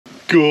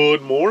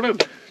Good morning,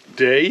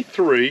 day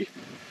 3.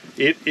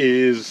 It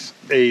is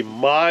a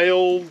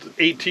mild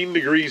 18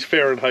 degrees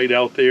Fahrenheit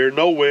out there,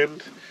 no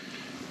wind.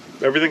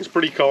 Everything's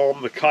pretty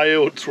calm. The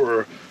coyotes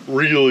were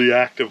really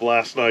active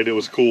last night. It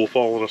was cool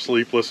falling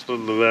asleep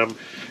listening to them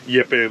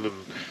yipping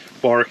and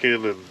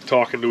barking and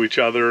talking to each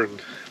other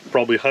and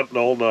probably hunting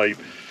all night.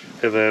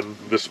 And then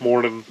this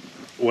morning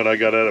when I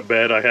got out of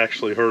bed, I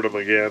actually heard them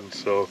again.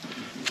 So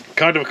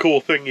kind of a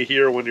cool thing you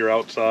hear when you're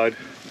outside.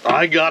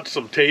 I got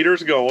some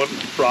taters going,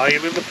 frying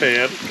in the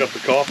pan, got the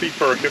coffee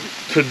perking.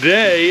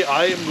 Today,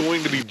 I am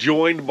going to be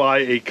joined by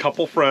a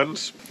couple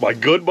friends. My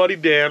good buddy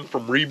Dan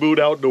from Reboot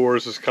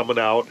Outdoors is coming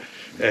out,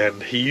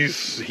 and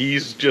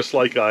he's just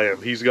like I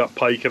am. He's got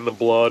Pike in the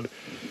blood.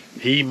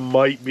 He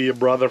might be a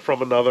brother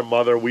from another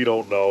mother, we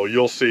don't know.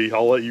 You'll see,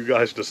 I'll let you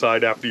guys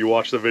decide after you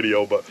watch the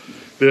video, but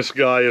this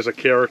guy is a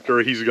character.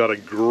 He's got a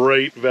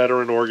great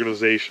veteran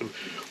organization.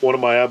 One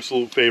of my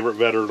absolute favorite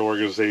veteran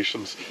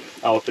organizations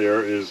out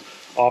there is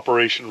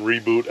Operation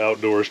Reboot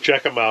Outdoors.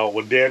 Check them out.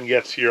 When Dan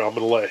gets here, I'm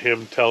going to let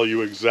him tell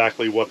you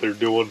exactly what they're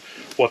doing,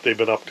 what they've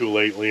been up to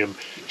lately, and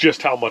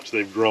just how much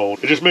they've grown.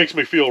 It just makes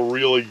me feel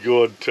really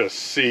good to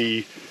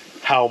see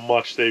how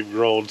much they've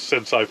grown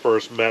since I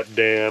first met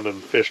Dan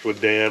and fished with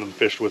Dan and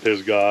fished with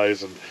his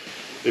guys, and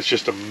it's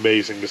just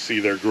amazing to see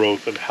their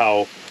growth and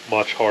how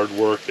much hard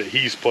work that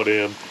he's put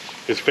in,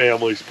 his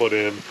family's put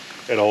in,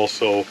 and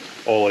also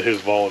all of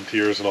his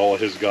volunteers and all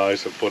of his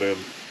guys have put in.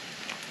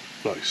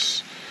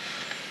 Nice.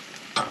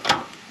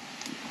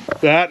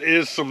 That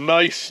is some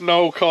nice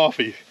snow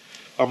coffee.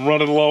 I'm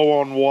running low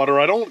on water.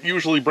 I don't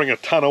usually bring a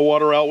ton of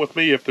water out with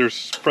me if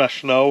there's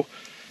fresh snow.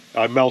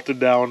 I melted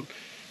down,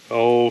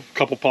 a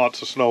couple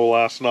pots of snow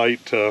last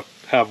night to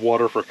have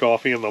water for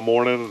coffee in the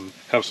morning and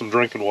have some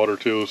drinking water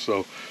too.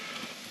 So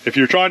if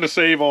you're trying to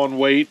save on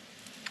weight,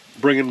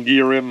 bringing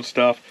gear in and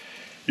stuff,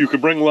 you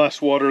could bring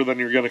less water than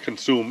you're going to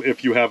consume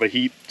if you have a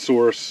heat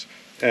source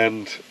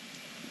and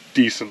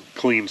decent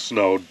clean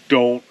snow.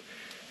 Don't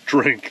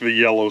drink the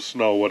yellow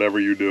snow, whatever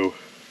you do.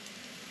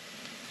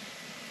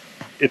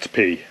 It's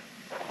pee.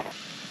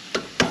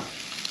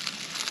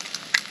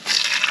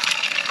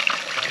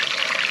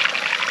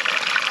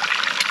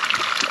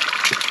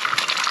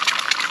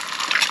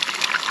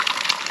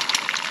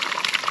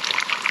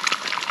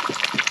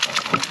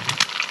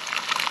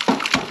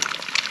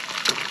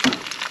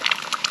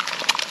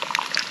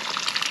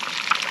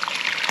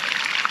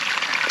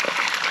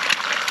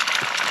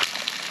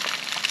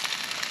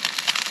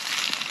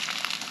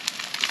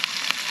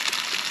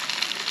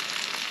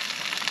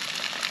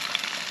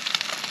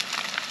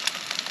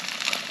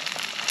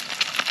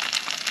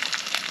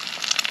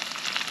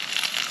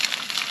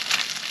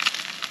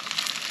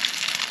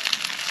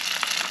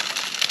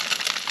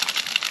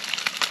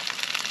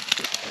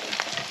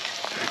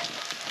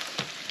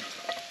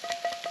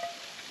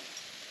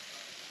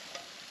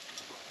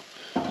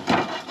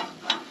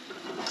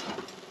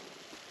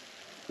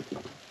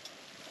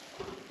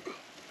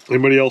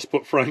 Anybody else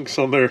put Frank's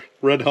on their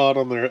red hot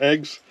on their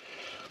eggs?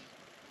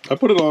 I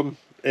put it on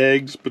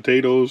eggs,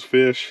 potatoes,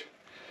 fish.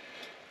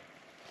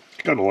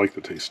 Kind of like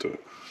the taste of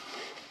it.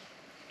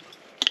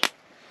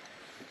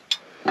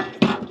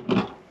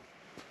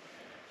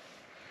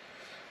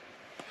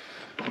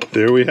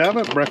 There we have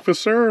it,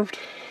 breakfast served.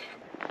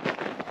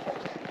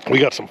 We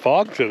got some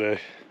fog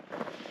today.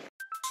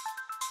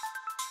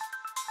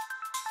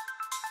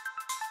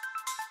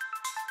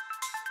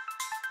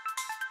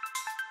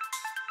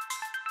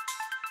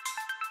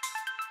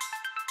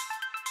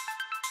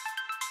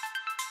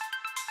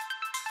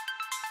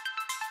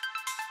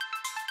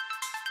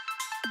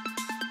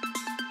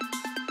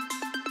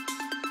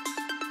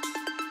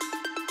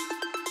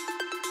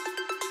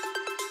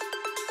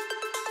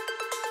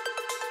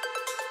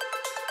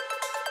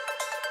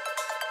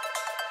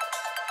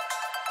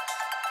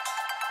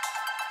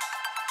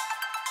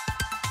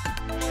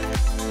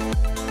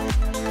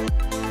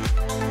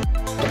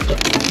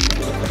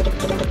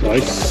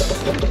 Nice.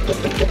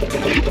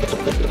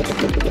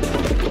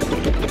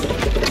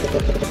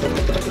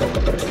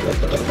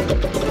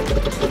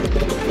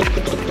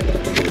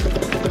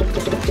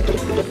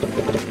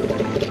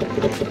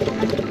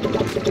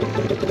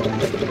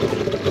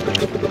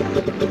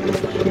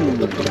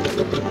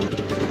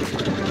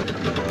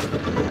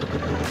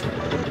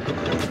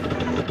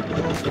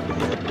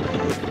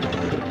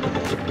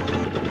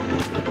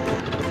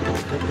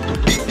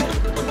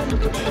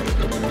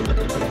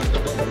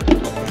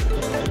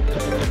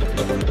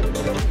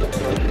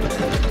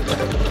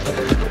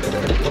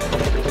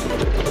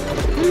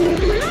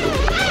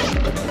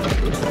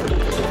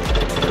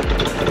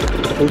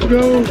 Let's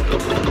go.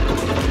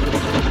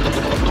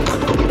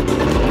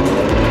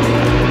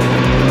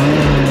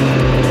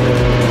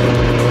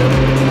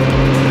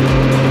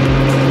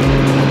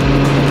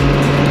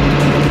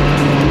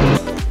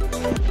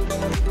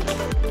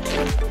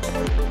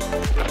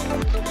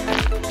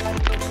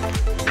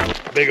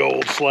 Big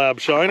old slab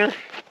shiner,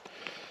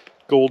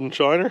 golden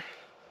shiner.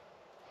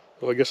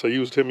 Well, I guess I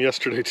used him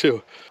yesterday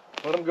too.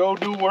 Let him go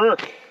do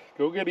work,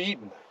 go get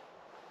eaten.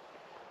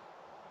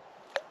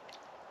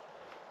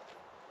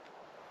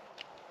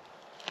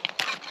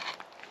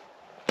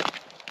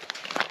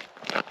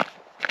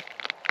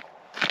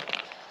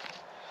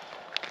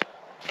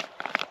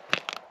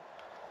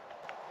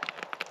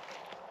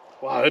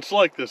 It's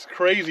like this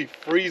crazy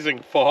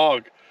freezing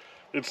fog.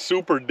 It's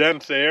super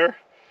dense air,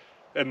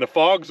 and the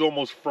fog's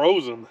almost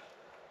frozen.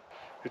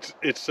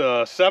 It's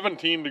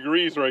 17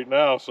 degrees right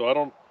now, so I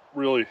don't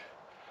really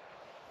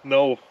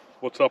know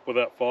what's up with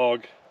that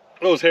fog.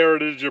 Those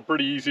Heritage are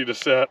pretty easy to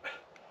set.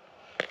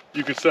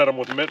 You could set them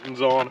with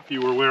mittens on if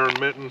you were wearing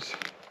mittens.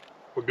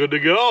 We're good to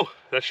go.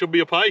 That should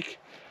be a pike.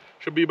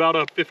 Should be about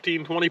a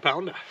 15-20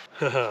 pounder.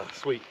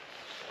 Sweet.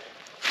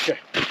 Okay,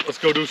 let's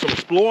go do some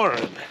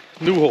exploring.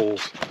 New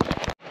holes.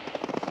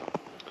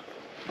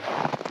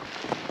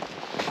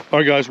 All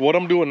right, guys, what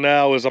I'm doing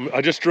now is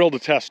I just drilled a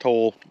test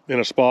hole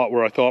in a spot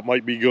where I thought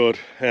might be good.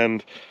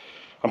 And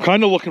I'm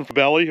kind of looking for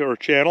belly or a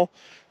channel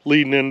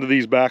leading into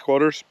these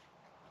backwaters.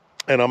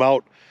 And I'm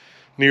out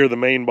near the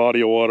main body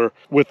of water.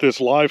 With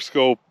this live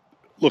scope,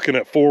 looking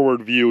at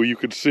forward view, you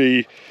could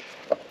see,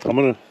 I'm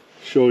gonna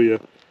show you.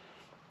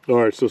 All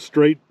right, so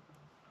straight,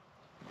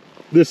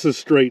 this is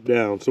straight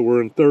down. So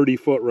we're in 30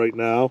 foot right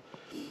now.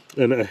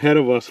 And ahead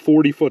of us,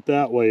 40 foot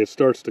that way, it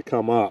starts to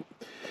come up.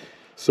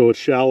 So it's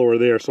shallower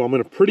there. So I'm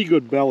in a pretty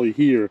good belly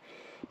here.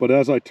 But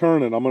as I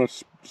turn it, I'm gonna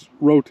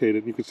rotate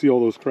it. You can see all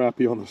those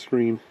crappie on the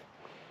screen.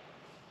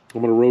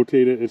 I'm gonna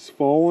rotate it. It's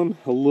fallen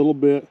a little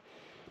bit,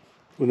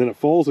 and then it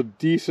falls a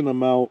decent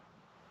amount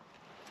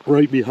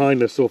right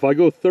behind us. So if I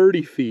go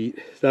 30 feet,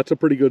 that's a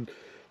pretty good,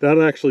 that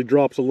actually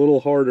drops a little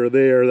harder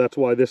there. That's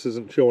why this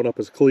isn't showing up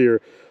as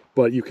clear,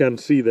 but you can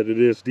see that it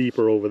is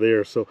deeper over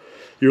there. So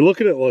you're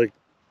looking at like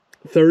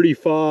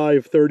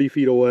 35, 30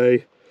 feet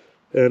away,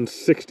 and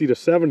 60 to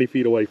 70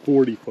 feet away,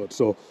 40 foot.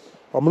 So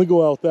I'm gonna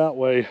go out that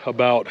way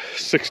about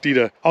 60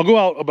 to, I'll go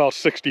out about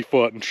 60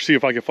 foot and see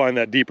if I can find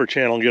that deeper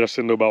channel and get us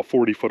into about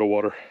 40 foot of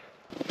water.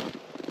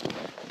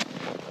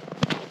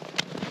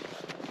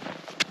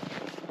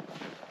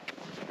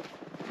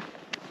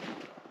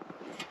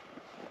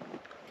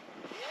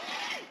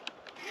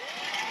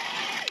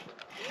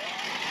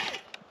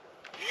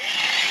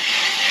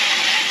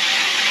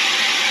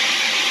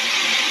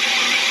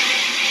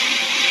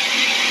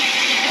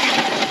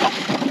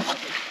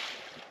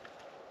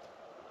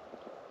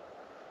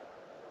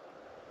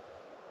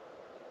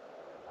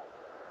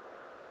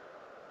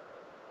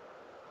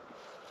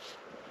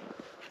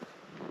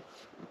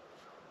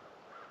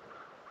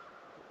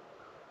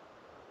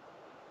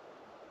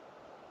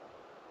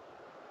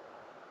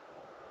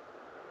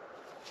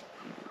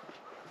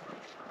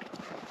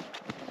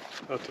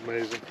 That's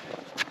amazing.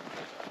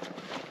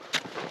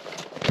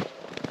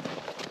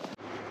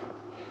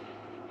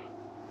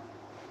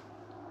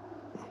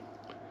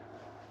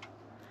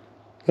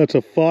 That's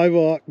a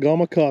 5/0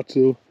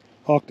 Gamakatsu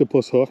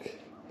octopus hook.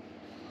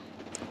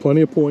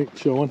 Plenty of point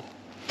showing.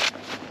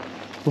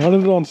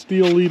 Running it on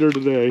steel leader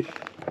today.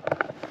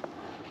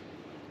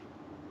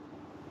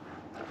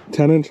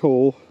 10-inch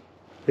hole,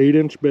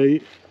 8-inch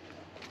bait.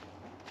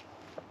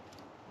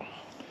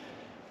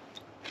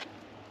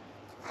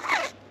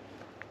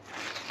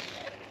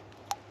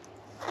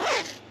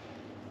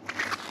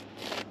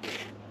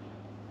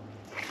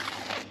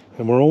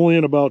 And we're only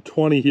in about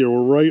 20 here.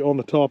 We're right on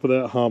the top of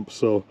that hump,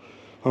 so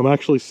I'm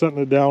actually setting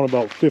it down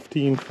about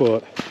 15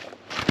 foot.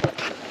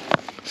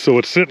 So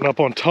it's sitting up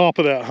on top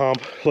of that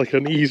hump like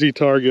an easy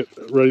target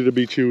ready to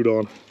be chewed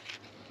on.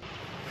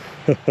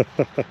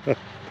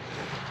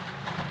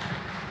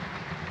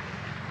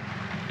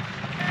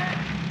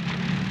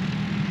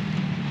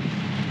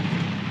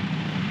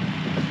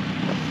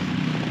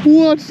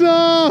 What's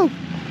up?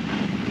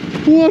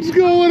 What's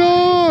going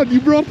on?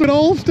 You brought an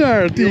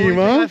all-star team,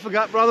 huh? I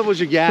forgot, brother, was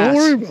your gas. Don't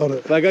worry about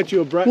it. But I got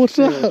you a breakfast.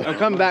 What's up? I'll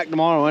come back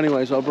tomorrow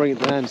anyway, so I'll bring it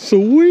then.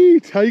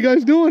 Sweet. How you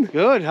guys doing?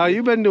 Good. How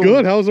you been doing?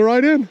 Good. How's the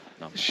ride in?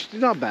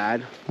 Not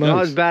bad. Nice.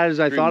 Not as bad as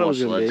I thought it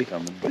was going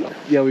to be.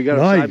 Yeah, we got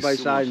a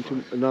side-by-side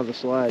into another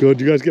sled. Good.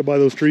 Did you guys get by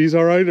those trees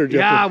all right? Or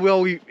yeah,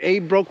 well,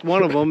 Abe broke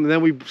one of them, and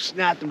then we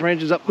snapped the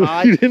branches up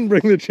high. You didn't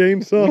bring the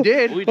chainsaw? We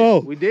did.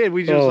 We did.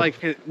 We just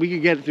like, we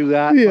could get through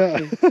that.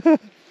 Yeah.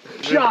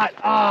 Shut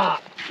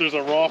up! There's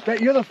a rock.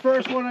 You're the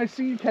first one I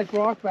see catch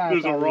rock bass.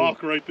 There's a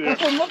rock right there.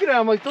 That's what I'm looking at.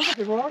 I'm like, those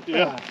are rock bass.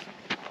 Yeah.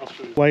 I'll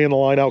show you. Laying the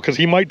line out, because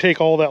he might take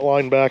all that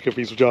line back if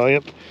he's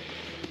giant.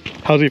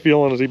 How's he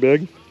feeling? Is he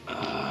big?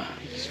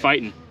 He's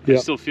fighting. Yeah. I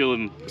still feel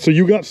him. So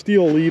you got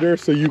steel leader,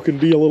 so you can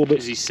be a little bit...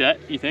 Is he set,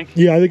 you think?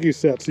 Yeah, I think he's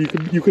set. So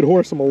you could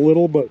horse him a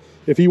little, but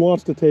if he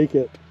wants to take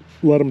it,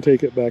 let him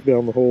take it back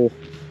down the hole.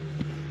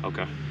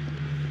 Okay.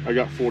 I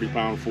got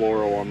 40-pound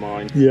fluoro on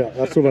mine. Yeah,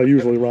 that's what I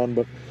usually run,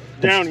 but...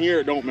 Down here,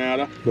 it don't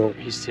matter. No.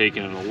 He's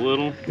taking it a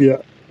little.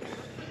 Yeah.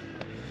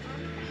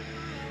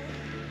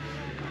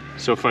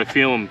 So if I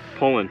feel him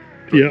pulling,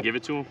 do I give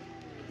it to him?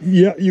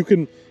 Yeah, you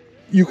can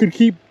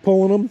keep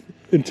pulling him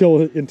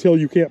until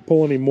you can't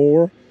pull any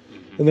more.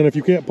 And then if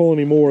you can't pull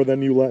any more,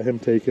 then you let him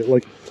take it.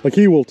 Like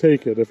he will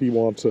take it if he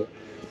wants it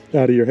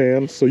out of your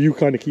hands. So you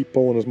kind of keep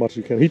pulling as much as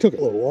you can. He took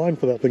a little line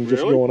for that thing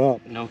just going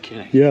up. No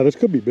kidding. Yeah, this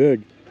could be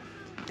big.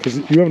 Because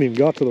you haven't even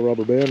got to the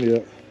rubber band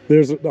yet.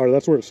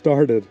 That's where it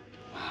started.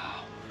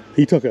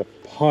 He took a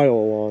pile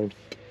of line.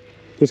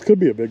 This could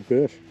be a big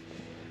fish.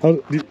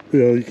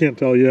 You can't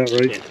tell yet,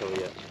 right? Can't tell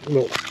yet.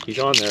 No. He's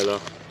on there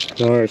though.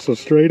 All right, so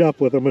straight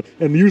up with them,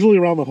 and usually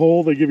around the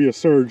hole they give you a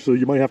surge, so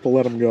you might have to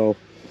let them go.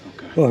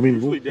 Okay. Oh, I mean,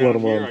 Usually let down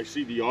them here, run. I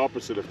see the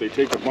opposite. If they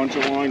take a bunch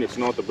of line, it's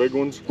not the big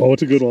ones. Oh,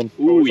 it's a good one.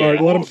 Ooh, yeah. All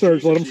right, let them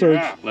surge. Let them surge.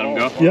 Yeah. Let 'em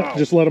go? Wow. Yep,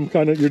 just let them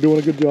kind of. You're doing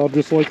a good job,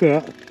 just like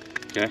that.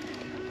 Okay.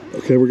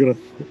 Okay, we're gonna.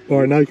 All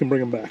right, now you can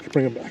bring them back.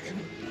 Bring them back.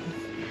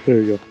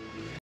 There you go.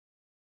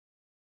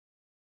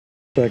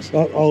 Thanks.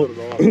 I'll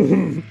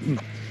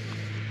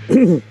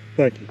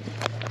Thank you.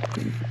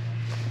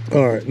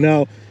 All right,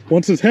 now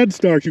once his head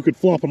starts, you could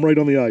flop him right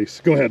on the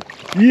ice. Go ahead.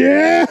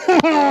 Yeah!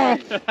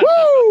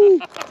 Woo!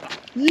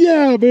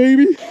 Yeah,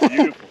 baby.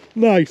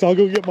 Nice. I'll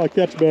go get my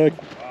catch bag.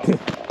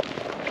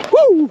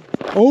 Woo!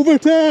 Over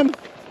 10.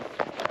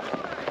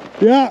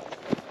 Yeah.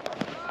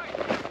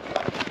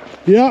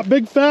 Yeah,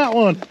 big fat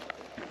one.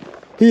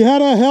 He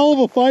had a hell of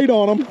a fight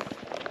on him.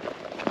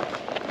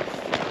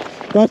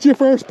 That's your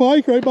first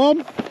pike, right, Bob?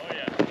 Oh,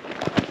 yeah.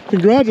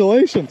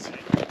 Congratulations.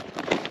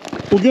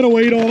 We'll get a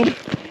weight on him.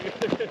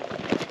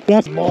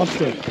 That's a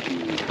monster. You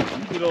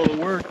did all the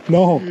work.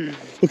 No.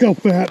 Look how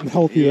fat and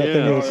healthy that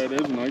thing Oh, is. that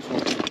is a nice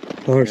one.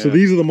 All right, so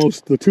these are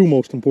the two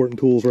most important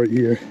tools right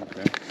here.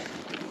 Okay.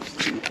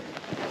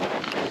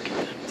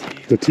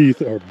 The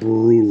teeth are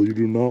brutal. You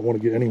do not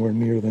want to get anywhere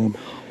near them.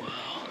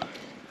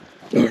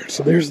 All right,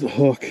 so there's the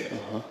hook.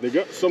 They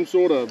got some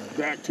sort of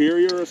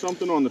bacteria or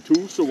something on the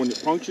tooth, so when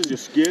it punctures your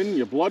skin,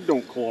 your blood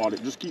don't clot.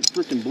 It just keeps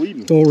freaking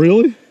bleeding. Oh,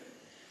 really?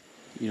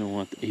 You don't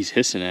want. He's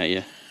hissing at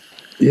you.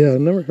 Yeah, I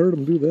never heard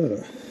him do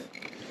that.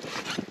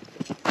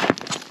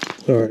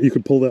 All right, you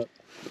could pull that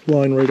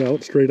line right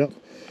out, straight up,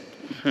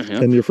 Yep.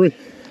 and you're free.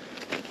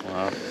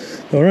 Wow.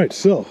 All right,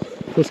 so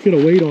let's get a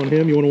weight on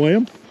him. You want to weigh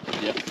him?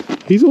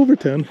 Yep. He's over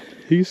 10.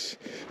 He's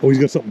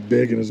got something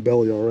big in his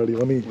belly already.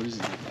 Let me What is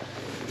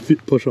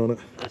it? push on it.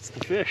 That's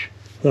the fish.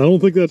 I don't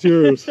think that's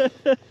yours. I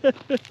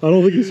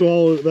don't think you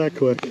swallowed it that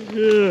quick.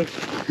 Yeah.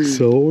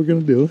 So what we're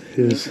gonna do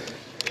is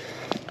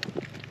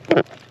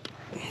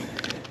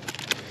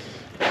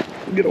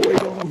get a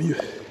weight on him.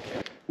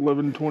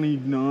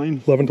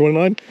 1129.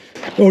 1129.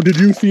 Oh, did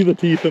you see the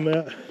teeth in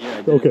that? Yeah,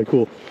 I did. Okay,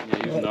 cool.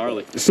 Yeah, he was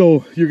gnarly.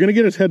 So you're gonna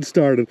get his head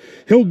started.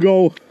 He'll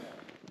go.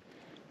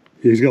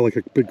 Yeah, he's got like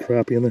a big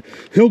crappie in there.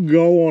 He'll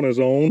go on his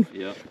own.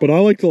 Yeah. But I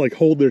like to like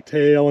hold their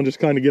tail and just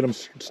kind of get them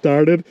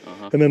started,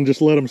 and then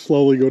just let them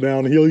slowly go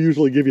down. He'll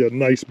usually give you a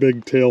nice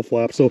big tail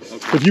flap. So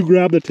if you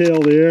grab the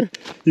tail there,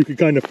 you can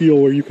kind of feel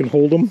where you can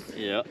hold him.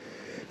 Yeah.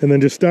 And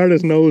then just start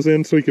his nose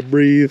in so he can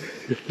breathe.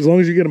 As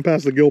long as you get him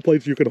past the gill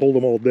plates, you can hold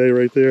him all day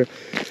right there.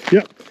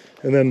 Yep.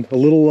 And then a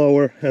little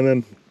lower, and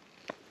then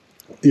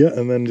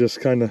and then just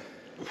kind of.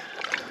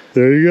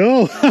 There you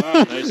go.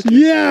 Nice.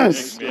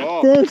 Yes.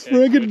 Oh, First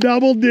friggin'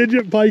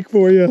 double-digit pike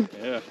for you.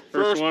 Yeah.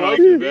 First one pike. off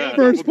the bat.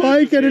 First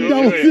pike and a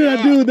double.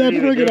 Yeah, dude, that's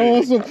friggin'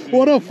 awesome.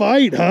 What a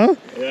fight, huh?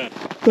 Yeah.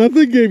 That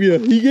thing gave you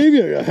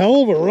a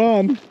hell of a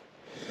run.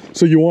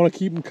 So you want to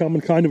keep him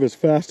coming kind of as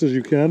fast as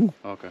you can.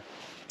 Okay.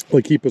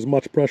 Like keep as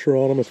much pressure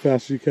on him as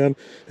fast as you can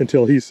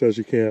until he says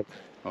you can't.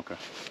 Okay.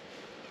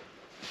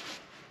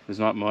 There's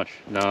not much.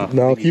 No.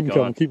 No, keep him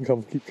coming, keep him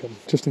coming, keep him coming,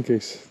 just in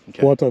case.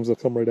 Okay. A lot of times they'll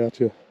come right at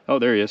you. Oh,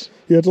 there he is.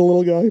 Yeah, it's a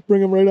little guy.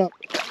 Bring him right up.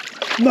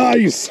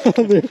 Nice.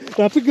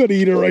 That's a good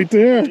eater right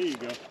there. There you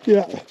go.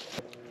 Yeah.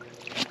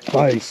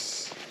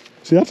 Nice.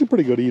 See, that's a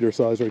pretty good eater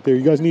size right there.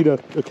 You guys need a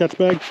catch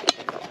bag?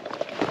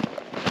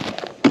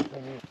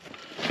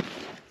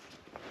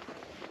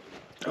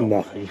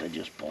 Nothing. I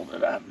just pulled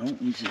it out. No,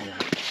 easy.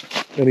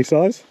 Any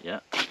size? Yeah.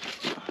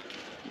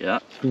 Yeah.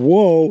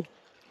 Whoa.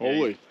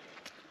 Holy.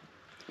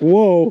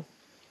 Whoa.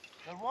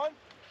 Good one?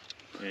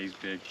 Yeah, he's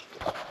big.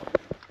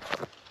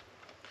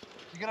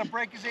 You gonna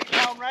break his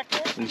 8-pound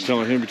record? I was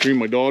telling him between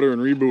my daughter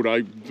and Reboot,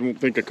 I don't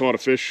think I caught a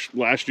fish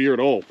last year at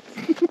all.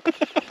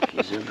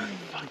 He's in.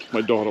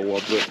 My daughter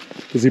loves it.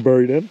 Is he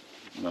buried in?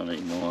 Not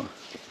anymore.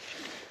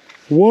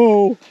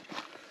 Whoa.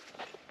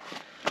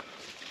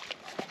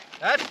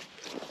 That's...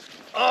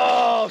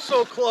 Oh,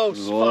 so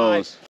close.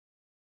 Close. 5.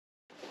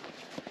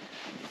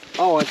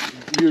 Oh,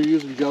 you were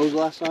using Joe's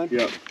last time?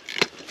 Yeah.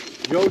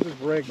 Joe's is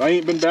rigged. I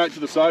ain't been back to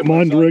the side.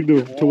 Mine's rigged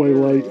to weigh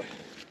light.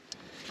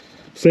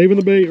 Saving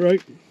the bait,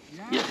 right?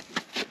 Yeah.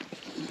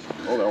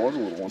 Oh, that was a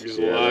little one.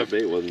 Yeah, that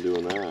bait wasn't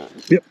doing that.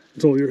 Yep,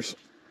 it's all yours.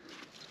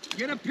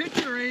 Get a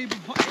picture, Abe.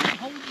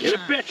 Get a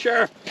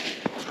picture.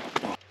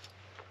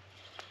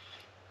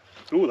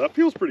 Ooh, that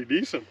feels pretty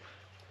decent.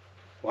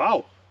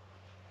 Wow.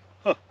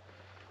 Huh.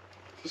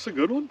 Is this a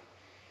good one?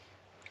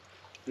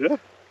 Yeah.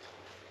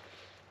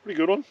 Pretty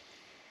good one.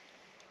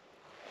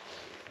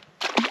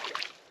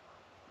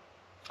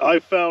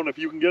 I've found if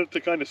you can get it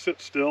to kind of sit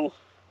still,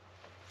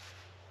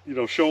 you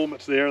know, show them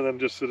it's there and then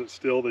just sit it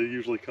still, they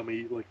usually come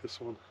eat like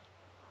this one.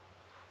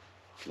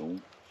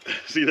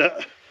 See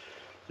that?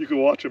 You can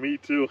watch them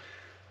eat too.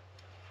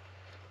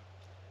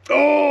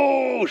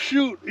 Oh,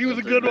 shoot. He was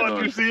a good one.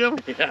 Did you see him?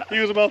 Yeah. He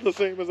was about the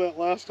same as that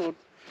last one.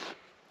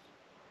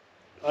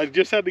 I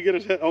just had to get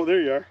his head. Oh,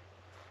 there you are.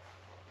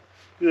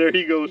 There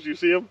he goes. You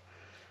see him?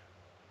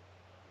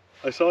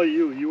 I saw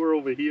you. You were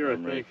over here, I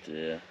think. Right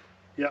there.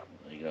 Yeah.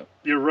 There you go.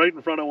 You're right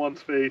in front of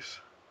one's face.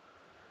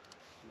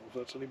 if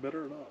that's any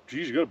better or not.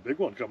 Geez, you got a big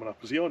one coming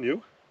up. Is he on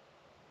you?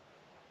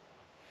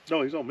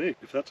 No, he's on me.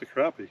 If that's a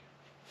crappie.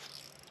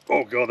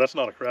 Oh God, that's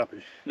not a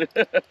crappie.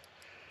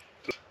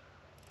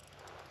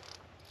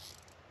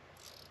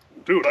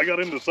 Dude, I got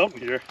into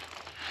something here.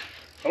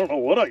 I don't know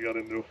what I got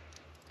into.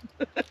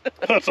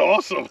 That's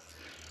awesome.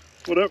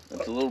 Whatever.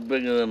 It's a little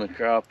bigger than a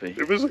crappie.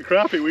 If it's a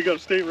crappie, we got a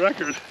state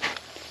record.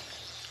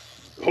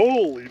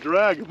 Holy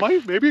drag.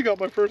 Maybe I got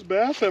my first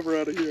bass ever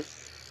out of here.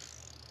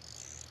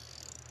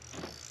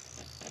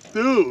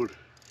 Dude.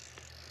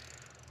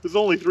 This is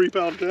only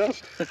 3-pound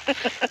test.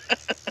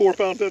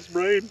 4-pound test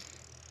braid.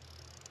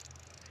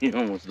 You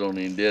almost don't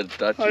even dare to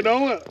touch it. I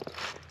know it.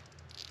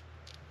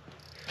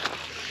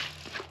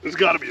 It's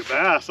got to be a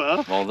bass,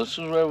 huh? Oh, this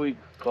is where we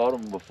caught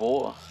them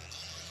before.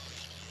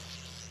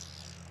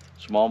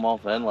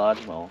 Smallmouth and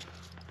largemouth.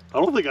 I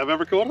don't think I've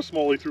ever caught a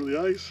smallie through the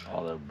ice.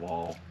 Oh, they're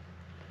ball.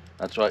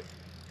 That's right.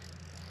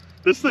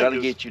 This thing Gotta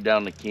is... get you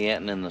down to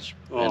Canton in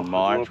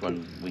March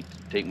when we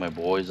take my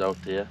boys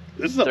out there.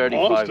 This is a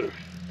monster.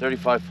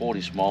 35,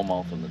 40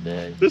 smallmouth in the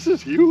day. This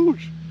is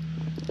huge.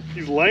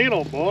 He's laying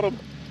on bottom.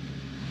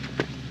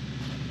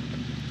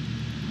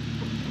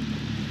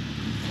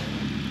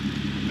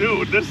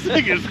 Dude, this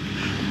thing is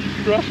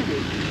crushing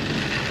it.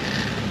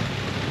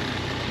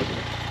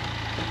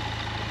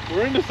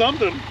 We're into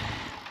something.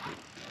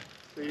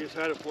 So you just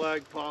had a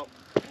flag pop.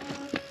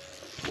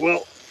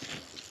 Well,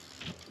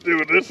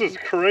 dude, this is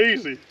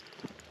crazy.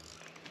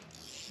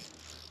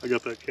 I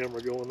got that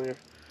camera going there.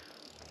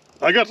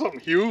 I got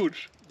something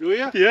huge. Do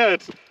you? Yeah,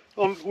 it's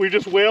we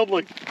just whaled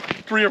like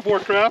 3 or 4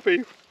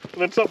 crappie,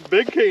 and then something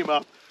big came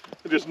up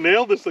and just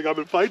nailed this thing. I've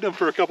been fighting him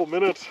for a couple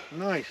minutes.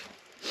 Nice.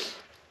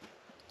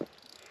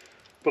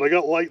 But I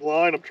got light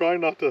line. I'm trying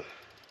not to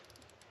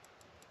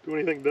do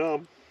anything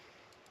dumb.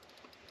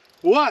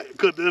 What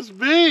could this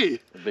be?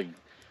 A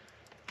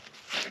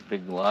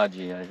big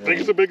largie, I Think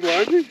it's a big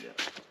largie? Yeah.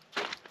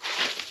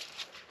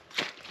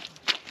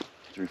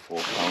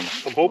 3-4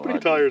 pounds. I'm hoping largie. he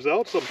tires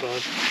out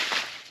sometime.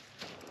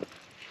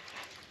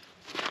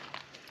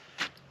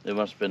 There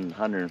must have been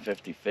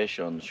 150 fish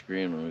on the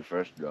screen when we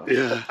first dropped.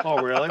 Yeah.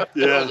 Oh, really?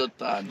 Yeah. That was a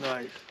ton.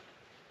 Nice.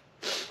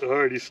 All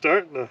right, he's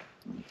starting to,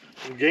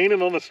 I'm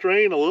gaining on the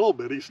strain a little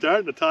bit. He's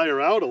starting to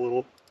tire out a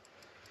little.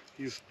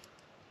 He's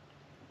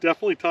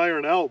definitely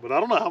tiring out, but I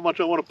don't know how much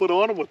I want to put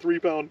on him with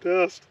 3-pound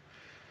test.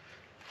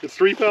 It's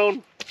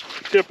 3-pound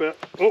tippet.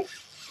 Oh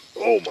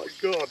my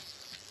God.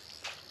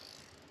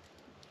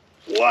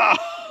 Wow.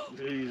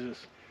 Jesus.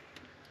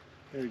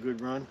 Had a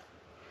good run.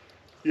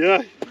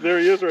 Yeah, there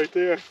he is right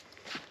there.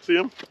 See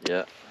him?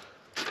 Yeah.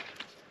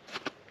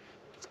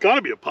 It's got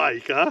to be a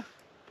pike, huh?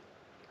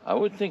 I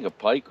would think a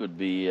pike would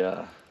be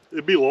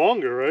It'd be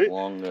longer, right?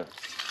 longer.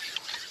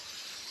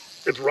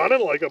 It's running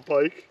like a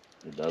pike.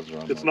 It does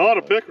run. It's like not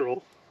a pike.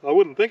 pickerel. I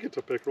wouldn't think it's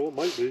a pickerel. It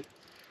might be.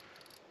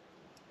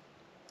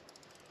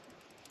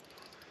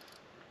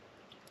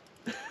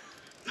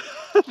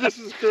 This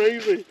is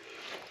crazy.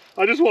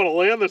 I just want to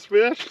land this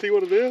fish, see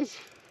what it is.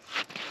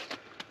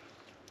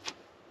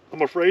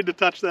 I'm afraid to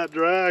touch that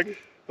drag.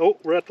 Oh,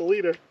 we're at the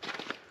leader.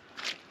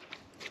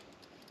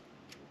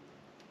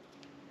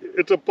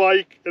 It's a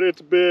pike and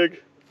it's big.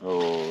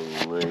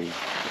 Holy.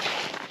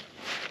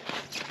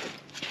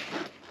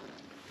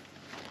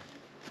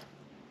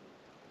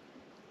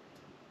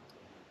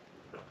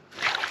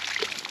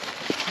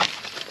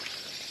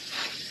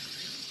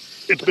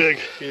 It's big.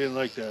 You didn't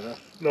like that, huh?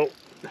 Nope.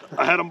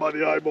 I had him by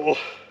the eyeball.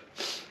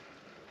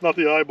 Not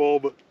the eyeball,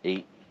 but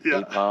 8,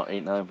 yeah.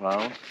 9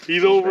 pounds.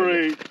 He's over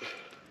 8.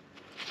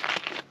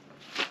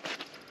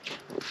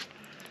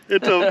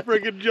 It's a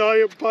friggin'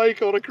 giant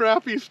pike on a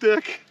crappie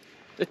stick.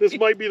 This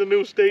might be the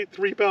new state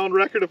 3-pound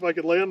record if I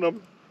could land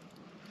them.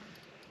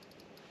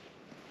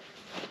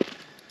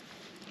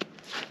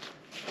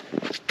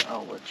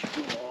 I'll let you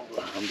go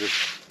over. I'm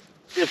just,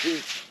 if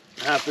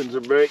he happens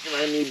to break and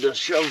I need to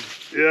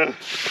shove. Yeah.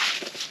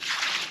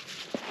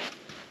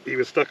 He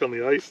was stuck on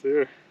the ice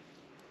there.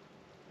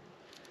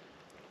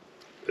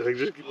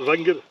 If I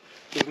can get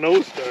his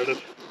nose started.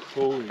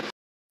 Holy.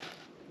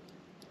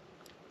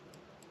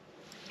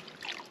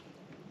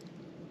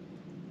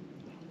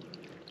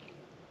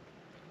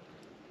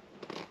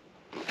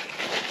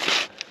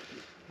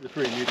 It's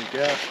pretty neat to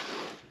cast.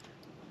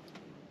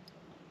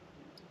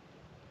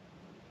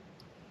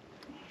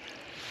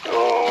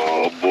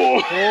 Oh boy!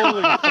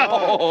 Holy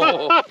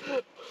cow.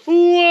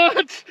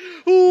 What?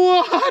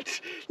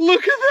 What?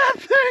 Look at that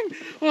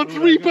thing on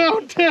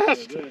 3-pound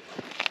test.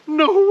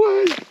 No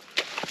way.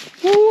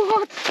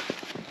 What?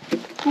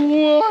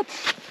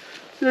 What?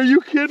 Are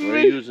you kidding We're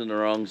me? using the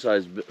wrong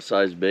size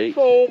bait.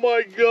 Oh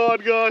my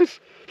God,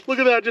 guys. Look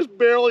at that, just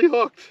barely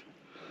hooked.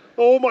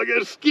 Oh my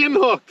God, skin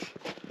hooked.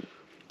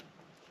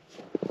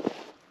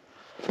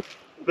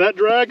 That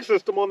drag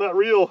system on that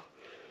reel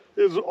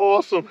is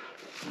awesome.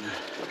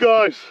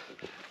 Guys,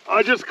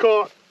 I just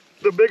caught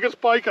the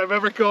biggest pike I've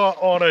ever caught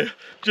on a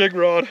jig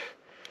rod.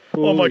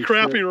 On my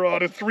crappie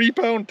rod, a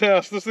 3-pound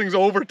test. This thing's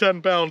over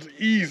 10 pounds,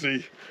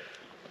 easy.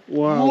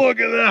 Wow. Look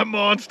at that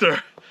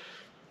monster.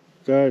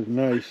 That is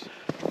nice.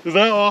 Is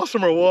that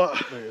awesome or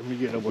what? Wait, let me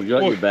get You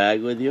got your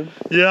bag with you?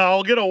 Yeah,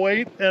 I'll get a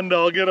weight and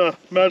I'll get a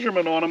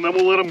measurement on him, then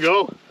we'll let him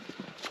go.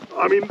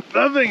 I mean,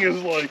 that thing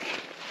is like,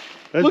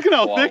 look at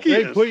how thick he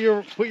is. Put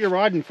your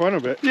rod in front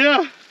of it.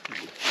 Yeah.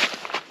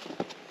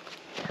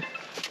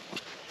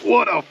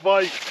 What a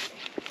fight.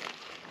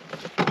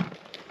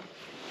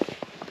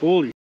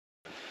 Holy.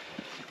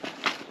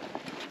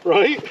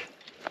 Right?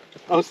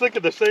 I was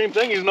thinking the same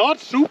thing. He's not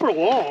super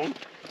long.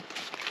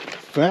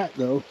 Fat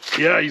though.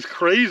 Yeah, he's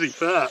crazy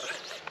fat.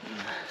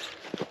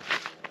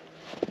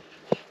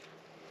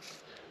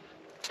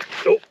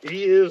 Oh,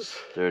 he is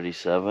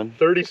 37.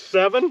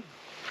 37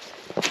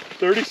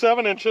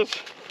 inches.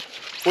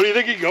 What do you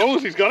think he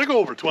goes? He's got to go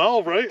over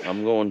 12, right?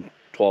 I'm going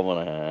 12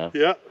 and a half.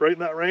 Yeah, right in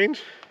that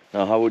range.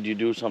 Now, how would you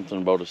do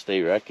something about a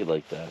state record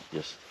like that?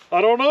 Just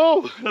I don't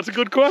know. That's a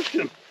good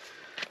question.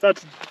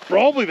 That's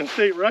probably the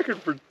state record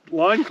for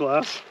line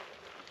class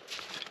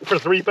for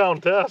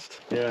 3-pound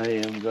test. yeah, hey,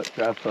 I've got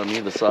traps on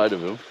either side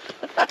of him.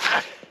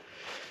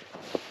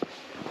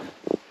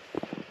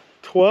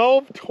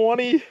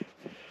 12:20,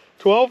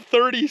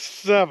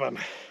 12:37,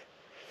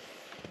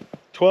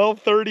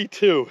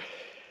 12:32,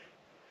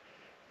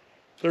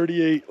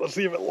 38. Let's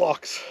see if it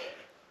locks.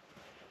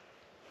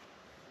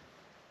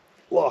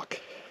 Lock.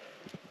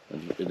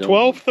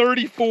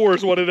 12:34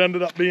 is what it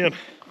ended up being.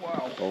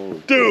 Wow.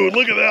 Dude,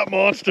 look at that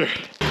monster.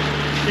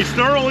 He's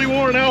thoroughly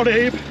worn out,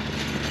 Abe.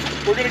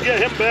 We're gonna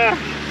get him back.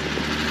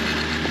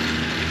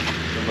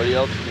 Somebody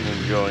else can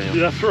enjoy him.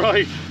 That's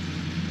right.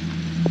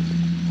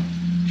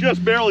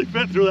 Just barely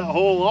fit through that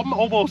hole. I'm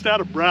almost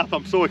out of breath.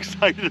 I'm so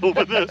excited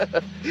over this.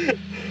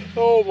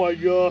 Oh my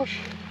gosh.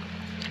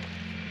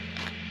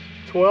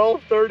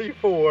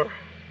 12:34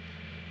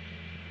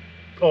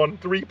 on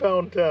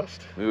 3-pound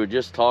test. We were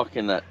just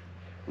talking that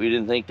we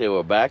didn't think they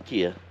were back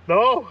here.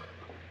 No,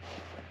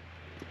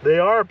 they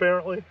are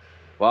apparently.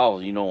 Wow,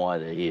 you know why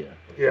they're here.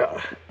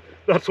 Yeah,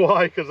 that's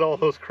why, because all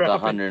those crappie.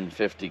 The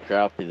 150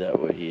 crappie that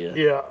were here.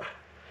 Yeah.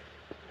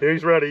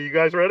 He's ready. You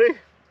guys ready?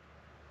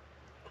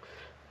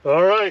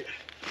 All right.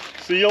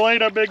 See you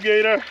later, big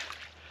gator.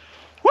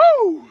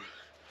 Woo!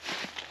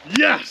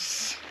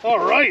 Yes! All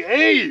right,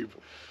 Abe.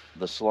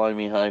 The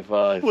slimy high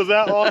five. Was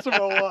that awesome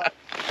or what?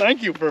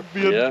 Thank you for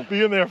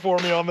being there for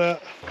me on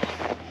that.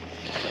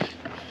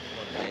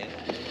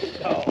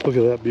 Look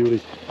at that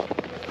beauty.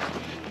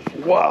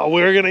 Wow,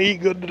 we're gonna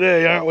eat good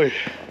today, aren't we?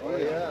 Oh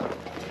yeah.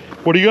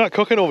 What do you got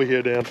cooking over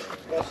here, Dan?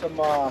 Got some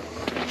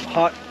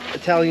hot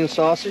Italian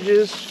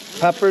sausages,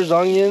 peppers,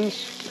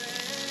 onions,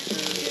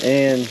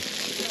 and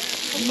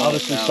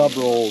obviously sub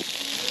rolls.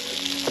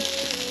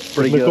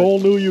 Pretty good. Nicole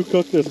knew you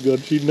cooked this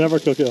good. She'd never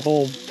cook at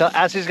home.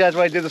 Ask these guys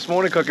what I did this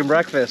morning cooking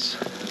breakfast.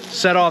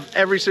 Set off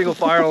every single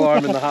fire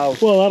alarm in the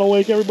house. Well, that'll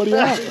wake everybody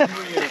up.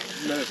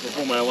 Minutes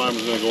before my alarm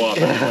is going to go off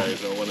anyway,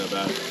 so it wasn't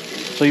that bad.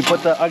 So you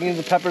put the onions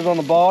and peppers on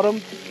the bottom,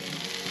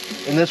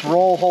 and this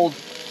roll holds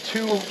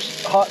 2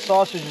 hot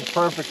sausages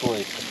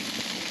perfectly.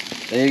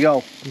 There you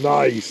go.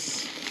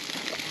 Nice.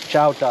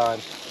 Chow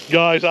time.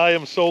 Guys, I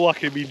am so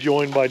lucky to be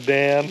joined by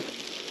Dan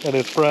and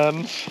his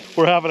friends.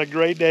 We're having a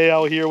great day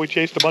out here. We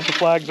chased a bunch of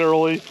flags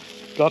early.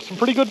 Got some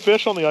pretty good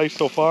fish on the ice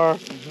so far.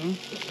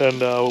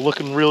 And really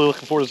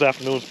looking forward to this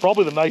afternoon. It's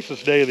probably the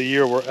nicest day of the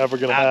year we're ever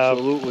gonna have.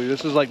 Absolutely.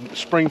 This is like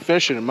spring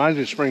fishing. It reminds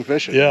me of spring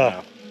fishing.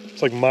 Yeah.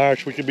 It's like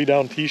March. We could be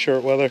down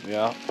t-shirt weather.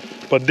 Yeah.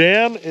 But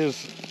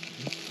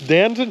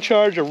Dan's in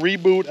charge of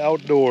Reboot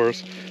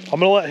Outdoors. I'm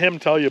gonna let him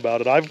tell you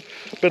about it. I've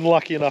been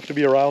lucky enough to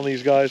be around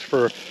these guys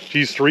for,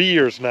 3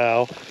 years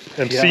now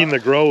and seen the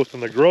growth,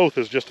 and the growth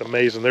is just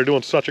amazing. They're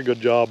doing such a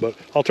good job, but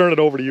I'll turn it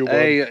over to you, bud.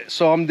 Hey,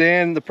 so I'm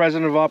Dan, the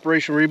president of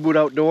Operation Reboot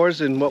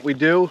Outdoors, and what we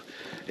do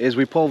is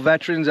we pull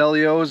veterans,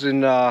 LEOs,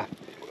 and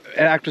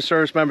active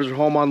service members who are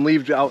home on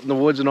leave out in the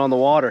woods and on the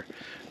water.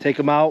 Take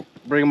them out,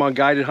 bring them on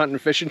guided hunting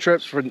and fishing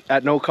trips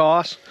at no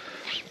cost.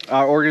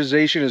 Our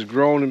organization has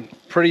grown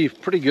pretty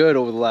good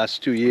over the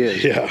last 2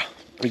 years. Yeah.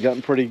 We've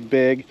gotten pretty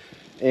big,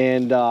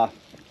 and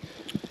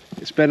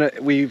it's been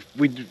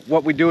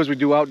what we do is we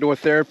do outdoor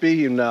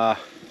therapy, and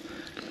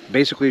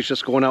basically it's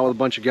just going out with a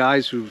bunch of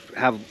guys who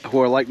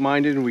are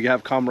like-minded, and we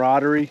have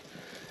camaraderie,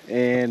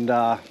 and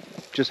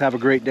just have a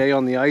great day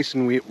on the ice,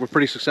 and we're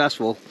pretty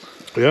successful.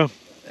 Yeah.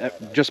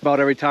 Just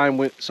about every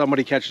time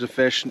somebody catches a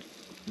fish,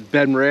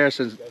 been rare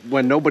since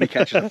when nobody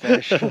catches a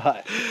fish.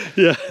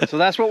 Yeah. So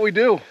that's what we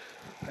do.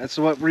 That's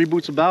what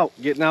Reboot's about,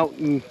 getting out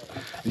and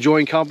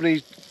enjoying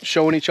company,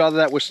 showing each other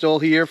that we're still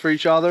here for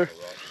each other,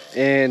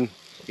 and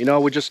you know,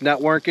 we're just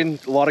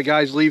networking. A lot of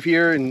guys leave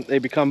here and they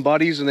become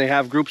buddies, and they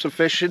have groups of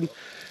fishing.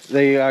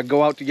 They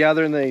go out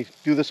together and they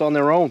do this on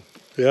their own.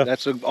 Yeah.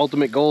 That's the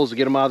ultimate goal, is to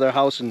get them out of their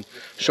house and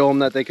show them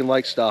that they can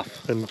like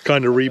stuff. And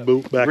kind of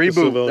reboot back to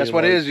civilian That's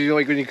what life. it is. You know,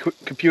 like when your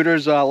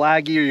computer's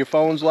laggy or your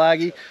phone's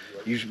laggy,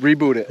 you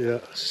reboot it. Yeah.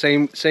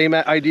 Same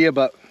idea,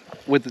 but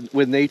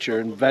with nature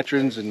and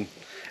veterans, and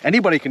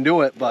anybody can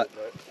do it, but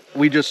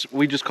we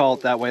just call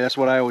it that way. That's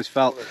what I always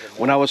felt.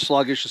 When I was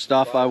sluggish and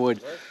stuff, I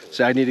would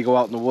say I need to go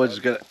out in the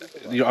woods,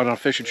 on a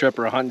fishing trip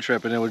or a hunting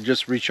trip, and it would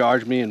just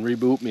recharge me and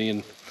reboot me,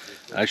 and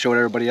I showed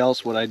everybody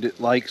else what I did.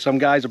 Like, some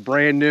guys are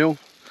brand new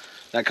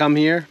that come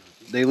here.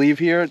 They leave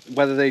here,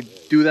 whether they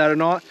do that or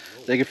not,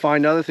 they can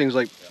find other things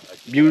like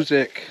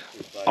music,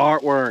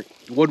 artwork,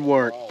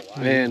 woodwork,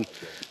 and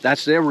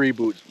that's their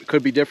reboot. It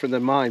could be different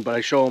than mine, but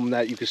I show them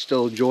that you can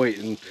still enjoy it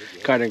and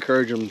kind of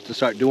encourage them to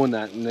start doing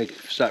that, and they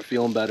start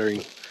feeling better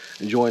and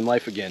enjoying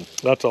life again.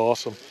 That's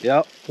awesome.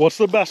 Yep. What's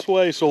the best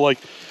way? So like,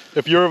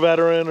 if you're a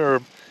veteran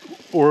or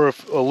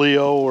if a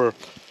Leo or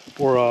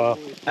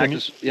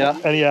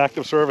any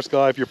active service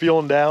guy, if you're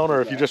feeling down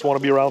or if you just want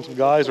to be around some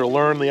guys or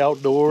learn the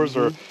outdoors,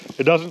 or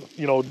it doesn't,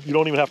 you know, you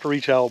don't even have to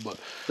reach out, but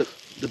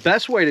the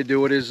best way to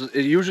do it is,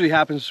 it usually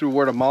happens through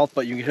word of mouth,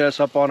 but you can hit us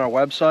up on our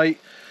website,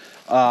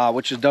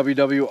 which is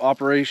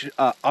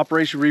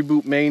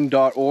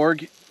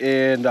operationrebootmaine.org,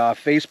 and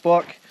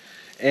Facebook,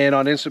 and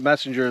on Instant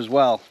Messenger as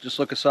well. Just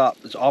look us up.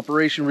 It's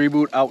Operation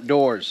Reboot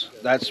Outdoors.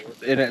 That's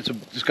in it.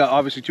 It's got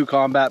obviously 2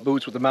 combat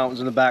boots with the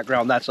mountains in the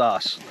background. That's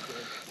us.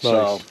 Nice.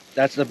 So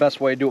that's the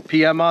best way to do it.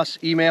 PM us,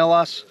 email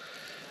us,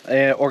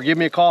 or give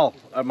me a call.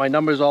 My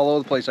number's all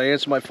over the place. I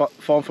answer my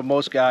phone for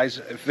most guys.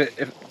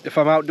 If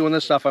I'm out doing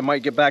this stuff, I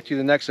might get back to you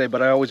the next day,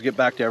 but I always get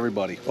back to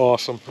everybody.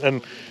 awesome.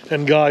 And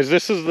guys,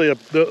 this is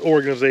the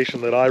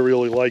organization that I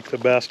really like the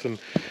best and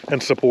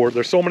support.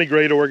 There's so many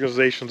great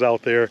organizations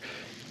out there,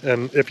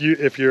 and if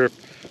you're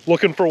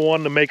looking for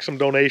one to make some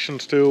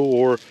donations to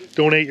or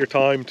donate your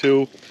time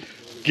to,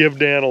 give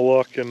Dan a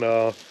look and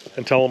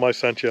tell him I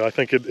sent you. I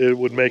think it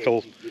would make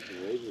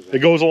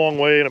it goes a long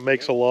way, and it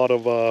makes a lot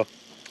of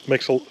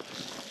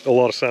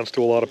sense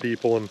to a lot of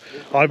people. And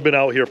I've been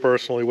out here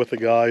personally with the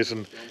guys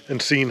and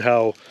seen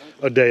how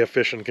a day of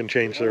fishing can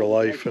change their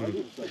life,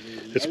 and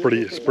it's a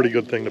pretty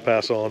good thing to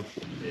pass on.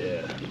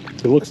 Yeah.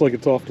 It looks like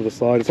it's off to the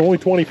side. It's only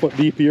 20 foot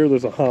deep here.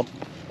 There's a hump.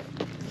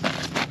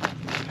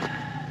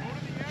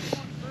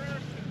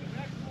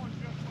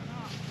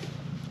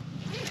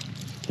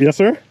 Yes,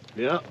 sir?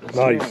 Yeah.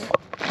 Nice.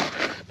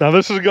 Now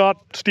this has got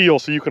steel,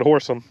 so you can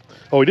horse them.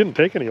 Oh, he didn't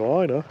take any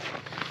line, huh?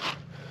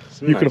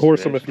 You can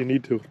horse them if you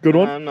need to. Good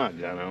one? I'm not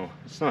gonna.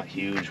 It's not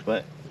huge,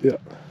 but... Yeah.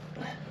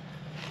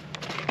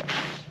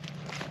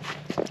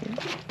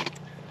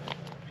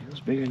 Feels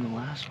bigger than the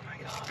last one I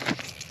got.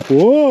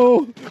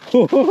 Whoa!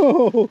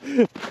 Whoa!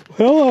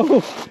 Hello!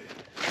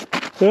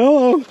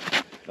 Hello!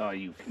 Oh,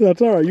 you...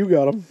 That's all right, you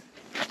got him.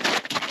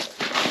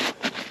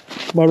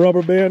 My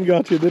rubber band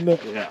got you, didn't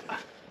it? Yeah.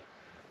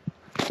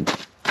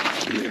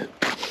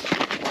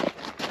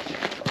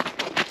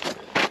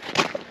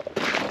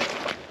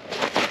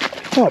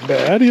 Not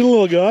bad, he's a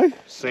little guy.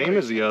 Same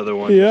as the other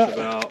one, Yeah. just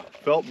about.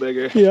 Felt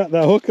bigger. Yeah,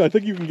 that hook, I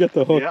think you can get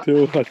the hook Yeah.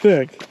 too, I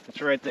think.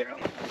 It's right there.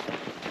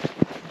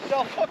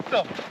 Self-hooked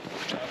them.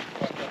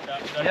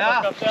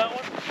 Yeah.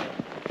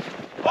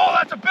 Oh,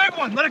 that's a big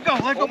one. Let it go.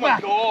 Let it go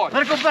back. God.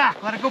 Let it go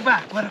back. Let it go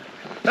back.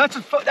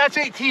 That's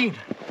 18.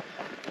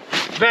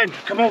 Ben,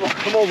 come over.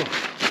 Come over.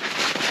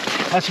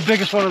 That's the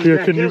biggest one of the Here,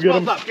 day. can you get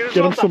him, both up. get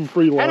him some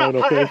free line, Head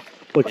up, okay? head up.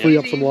 Like free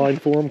up some line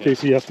for him in case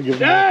he has to give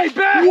them Hey,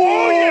 Ben!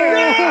 Whoa,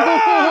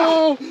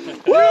 yeah!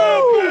 Woo!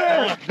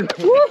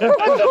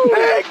 That's a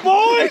pig,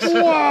 boys!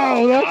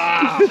 Wow,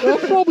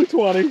 that's probably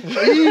 20.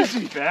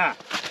 Easy. Yeah.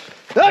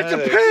 That's a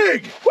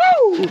pig!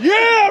 Woo!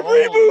 Yeah,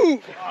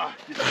 reboot!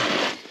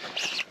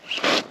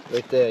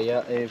 Right there,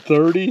 yeah.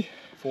 30.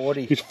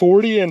 40. He's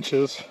 40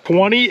 inches.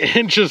 20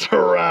 inches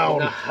around.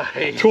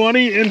 Nice.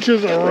 20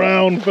 inches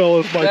around,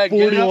 fellas, by Dad,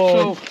 40 get it up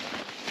long. so-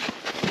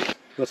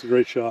 That's a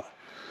great shot.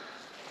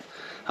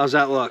 How's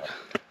that look?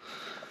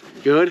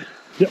 Good?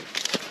 Yep.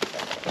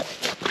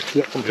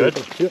 Yep, I'm Good.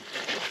 taking- Yep.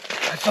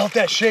 I felt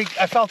that shake.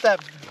 I felt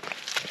that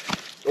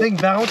thing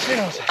bouncing.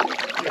 I was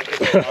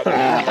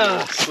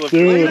like,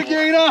 Dude, later,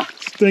 Gator!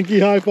 stinky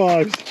high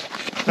fives.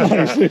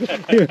 Nice.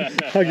 Here,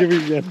 I'll give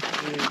you again.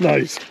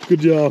 Nice.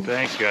 Good job.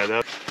 Thanks,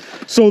 guy.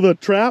 So the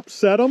trap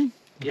set him.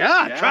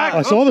 Yeah, track.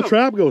 I saw the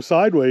trap go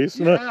sideways.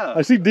 And Yeah.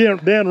 I see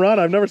Dan run.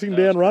 I've never seen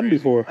Dan run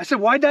before. I said,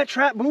 why'd that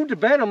trap move to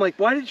Ben? I'm like,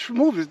 why did it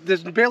move?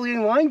 There's barely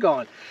any line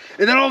gone.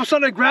 And then all of a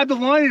sudden I grabbed the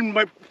line and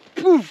my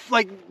poof,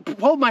 like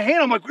hold my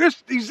hand. I'm like,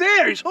 he's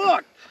there, he's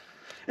hooked.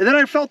 And then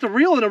I felt the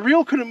reel, and the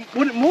reel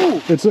wouldn't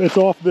move. It's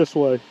off this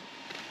way.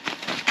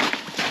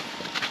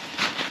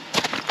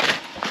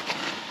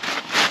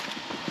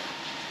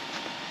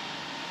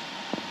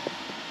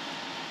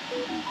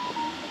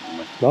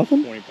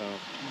 Nothing? 20 pounds.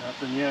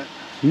 Nothing yet.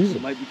 Jesus. He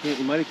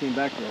might have came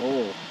back to the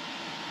hole.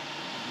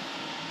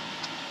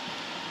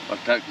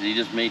 Fucked up because he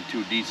just made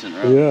 2 decent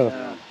runs.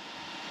 Yeah.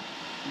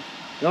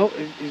 No,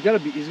 he's gonna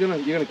be. You're gonna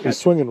catch He's him.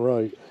 swinging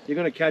right. You're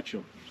gonna catch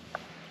him.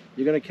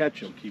 You're gonna catch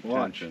him. Keep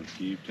Watch. tension.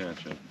 Keep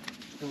tension.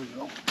 Here we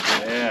go.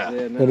 Yeah.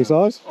 There now. Any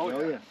size? Oh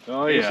yeah.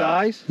 Oh, Any yeah.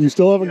 size? You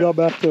still haven't got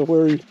back to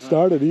where he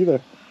started either.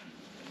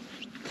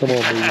 Come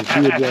on,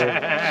 baby. Be a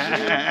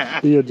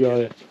giant. Be a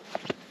giant.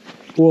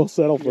 We'll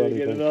settle for Get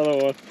anything. another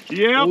one.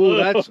 Yep. Ooh,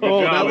 that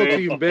job, looks man.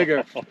 even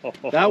bigger.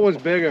 That one's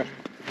bigger.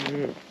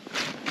 Come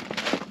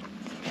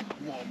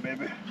on,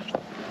 baby.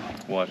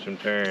 Watch him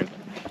turn.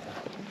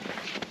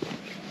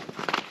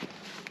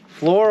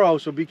 Fluoro,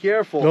 so be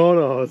careful.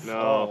 No, it's,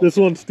 No. this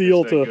one's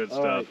steel This ain't to. good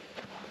stuff.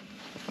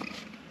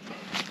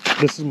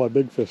 This is my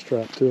big fish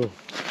trap too.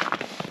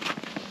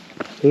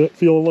 Is it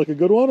feeling like a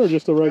good one or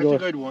just a regular?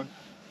 That's a good one.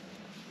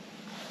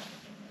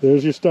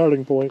 There's your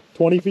starting point.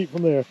 20 feet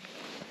from there.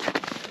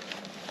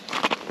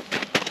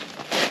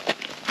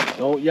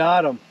 Don't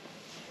yard him.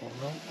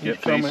 Get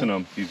facing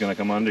him. He's gonna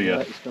come under you.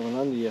 Yeah, he's coming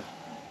under you.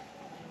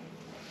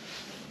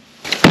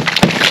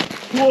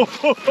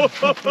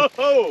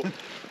 Whoa!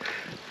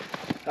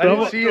 I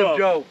didn't see him,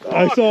 Joe.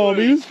 I saw him.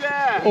 He was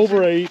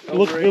over 8. It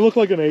looked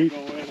like an 8.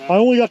 I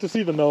only got to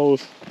see the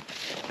nose.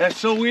 That's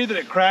so weird that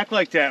it cracked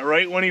like that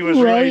right when he was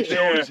Right. ready to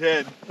show his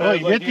head. Oh,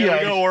 he hit the Here we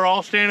ice. go. We're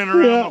all standing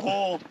around Yeah. the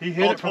hole. He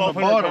hit all it from the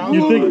 1,200 bottom.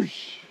 pounds.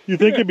 You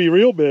think it'd be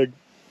real big.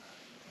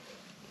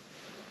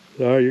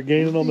 All right, you're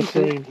gaining on the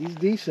train. He's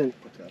decent.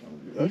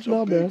 That's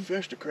not a big bad.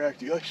 fish to crack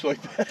the ice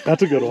like that.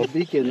 That's a good one.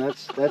 Beacon,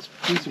 that's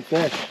decent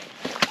fish.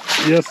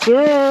 Yes,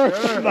 sir.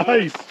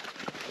 Nice.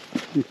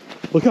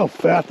 Look how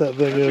fat that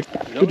thing is.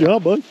 Good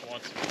job, bud.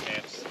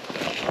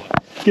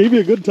 Gave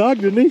you a good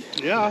tug, didn't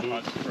he? Yeah.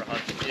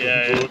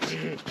 Yeah.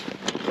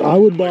 I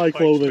would buy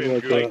clothing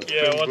like that.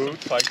 Yeah.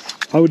 What's Pikes?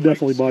 I would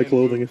definitely buy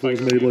clothing if it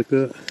was made like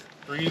that.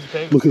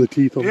 Look at the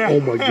teeth on. Oh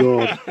my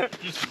god.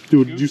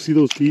 Dude, did you see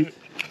those teeth?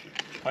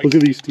 Look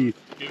at these teeth.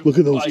 Look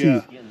at those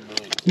teeth.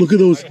 Look at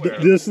those.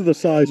 This is the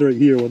size right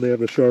here when they have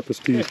the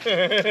sharpest teeth.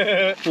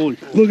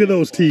 Look at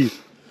those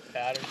teeth.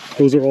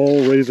 Those are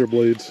all razor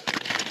blades.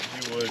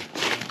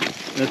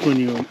 That's when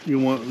you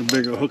want the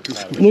bigger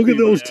hookers. Look at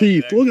those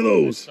teeth. Look at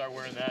those. Start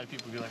wearing that,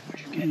 people be like,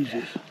 "Where'd you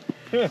get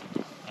that?"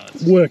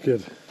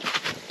 Wicked.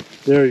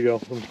 There you go.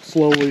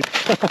 Slowly.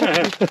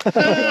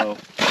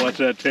 Watch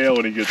that tail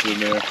when he gets in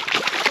there.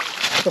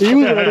 He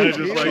was ready.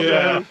 Just like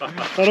that.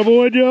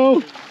 Attaboy,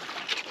 Joe.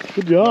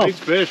 Good job. Nice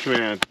fish,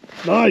 man.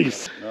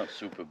 Nice. Not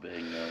super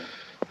big, no.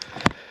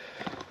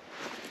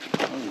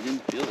 Oh, we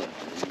didn't feel that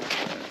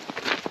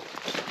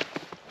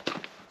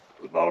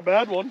big. Not a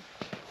bad one.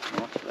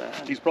 Not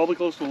bad. He's probably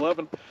close to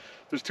 11.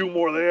 There's 2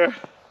 more there.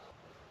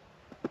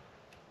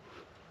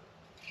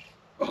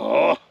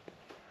 Oh.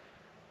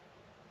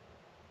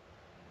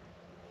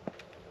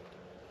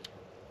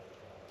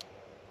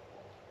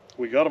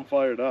 We got him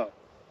fired up.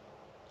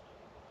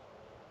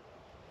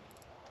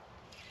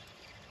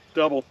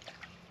 Double.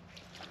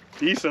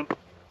 Decent.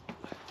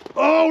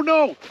 Oh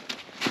no!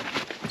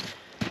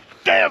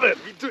 Damn it!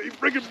 He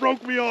freaking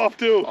broke me off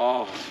too.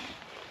 Oh.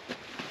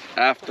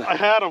 After, I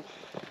had him.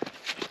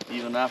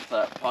 even after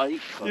that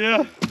pike.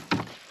 Yeah.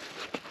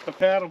 I've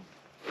had him.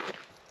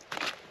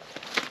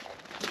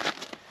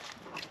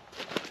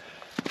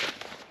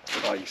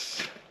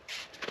 Nice.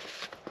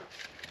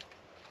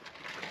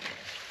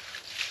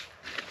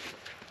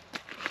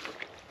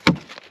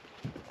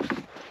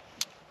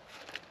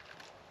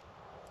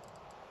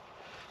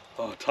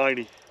 Oh,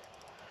 tiny.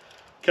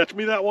 Catch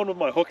me that one with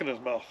my hook in his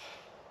mouth.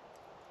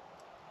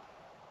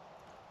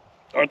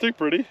 Aren't they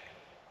pretty?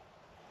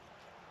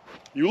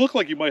 You look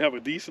like you might have a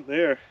decent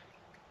there.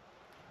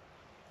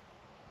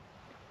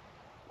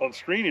 On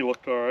screen, he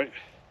looked all right.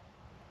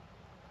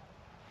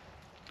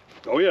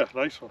 Oh yeah,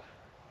 nice one.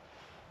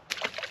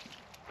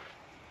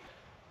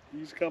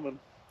 He's coming.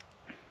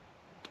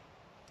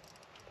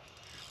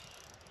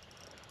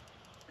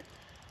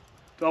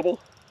 Double.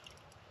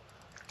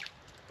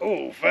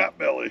 Oh, fat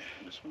belly.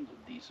 This one's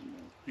a decent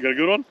one. You got a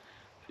good one?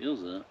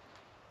 Feels it.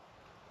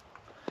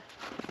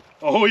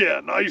 Oh yeah,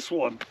 nice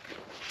one.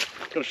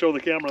 Gotta show the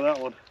camera that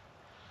one.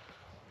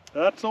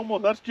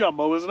 That's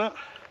jumbo, isn't it?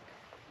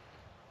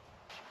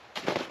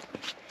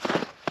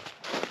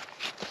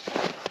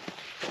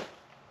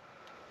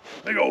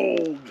 Big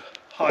old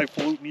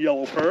highfalutin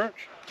yellow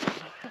perch.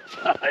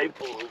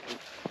 Highfalutin.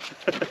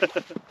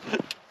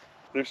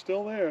 They're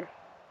still there.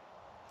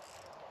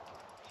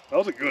 That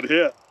was a good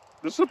hit.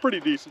 This is a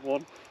pretty decent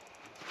one.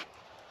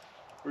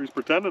 Or he's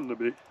pretending to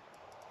be.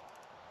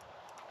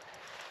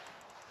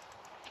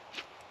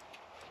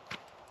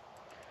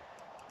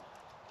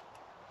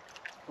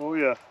 Oh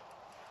yeah.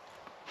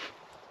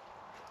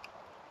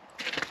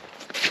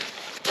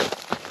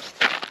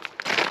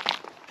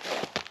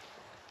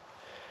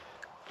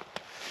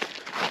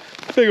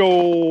 Big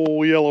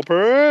old yellow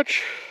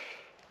perch.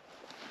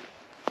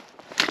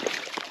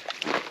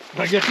 Did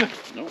I get you?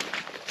 Nope.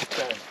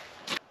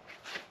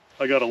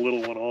 I got a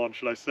little one on.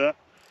 Should I set?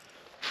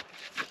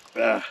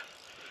 Ah,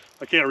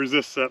 I can't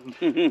resist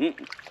setting.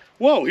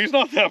 Whoa, he's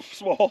not that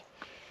small.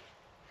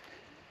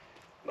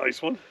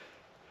 Nice one.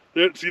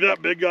 There, see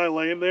that big guy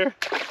laying there?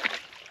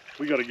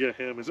 We got to get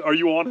him. Are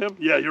you on him?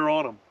 Yeah, you're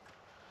on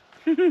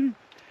him.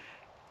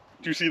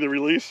 Do you see the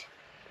release?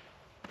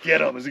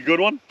 Get him. Is he a good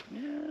one?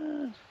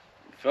 Yeah.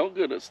 Felt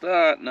good at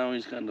start. Now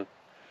he's kind of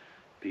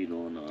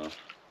peeling off.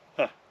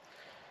 Huh.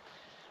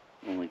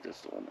 I don't think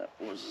that's the one that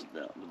was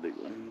down, the big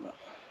one. No.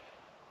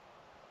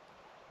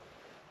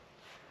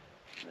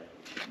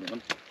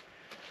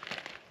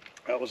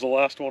 That was the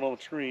last one on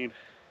the screen.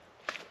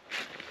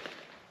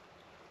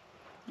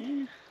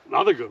 Yeah.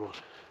 Another good one.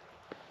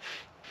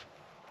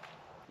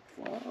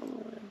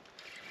 Following.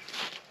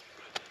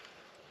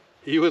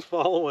 He was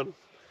following.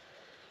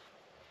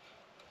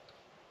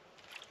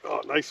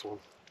 Oh, nice one.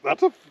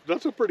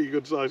 That's a pretty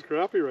good sized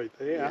crappie right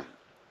there. Yeah.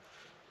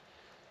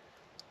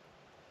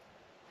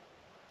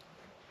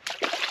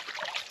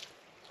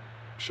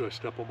 Should I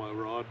step on my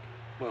rod,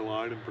 my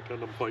line, and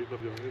pretend I'm fighting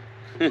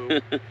a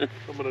giant?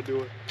 I'm gonna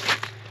do it.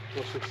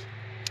 Watch this.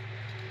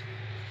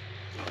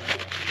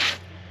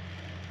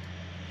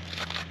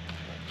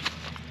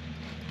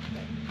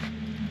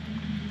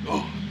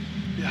 Oh,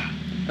 yeah,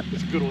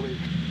 it's a good one.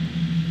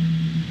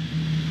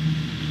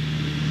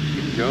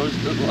 Joe's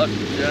good luck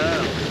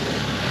job.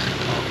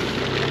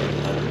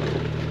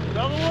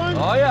 Another one?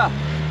 Oh yeah.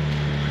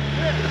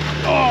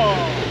 Oh!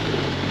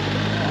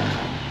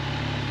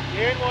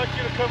 Dan wants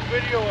you to come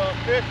video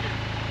fishing.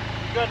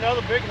 You got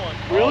another big one.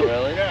 Really? Oh,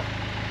 really? Yeah.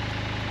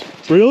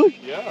 Really?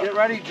 Yeah. Get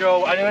ready,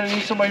 Joe. I'm gonna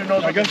need somebody who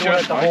knows what to do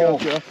at the I hole.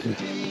 got you.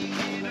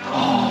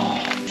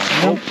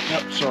 Oh,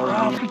 Yep, sorry.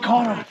 oh, he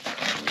caught him.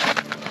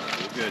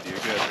 You're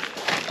good.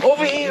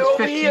 Over here,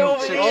 over here,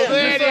 over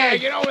here.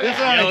 Get over there.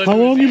 How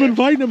long you been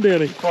fighting him,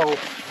 Danny? Oh,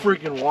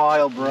 freaking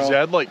wild, bro. He's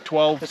had like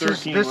 12, This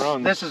 13 is,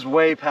 runs. This is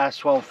way past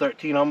 12,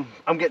 13. I'm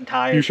getting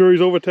tired. You sure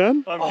he's over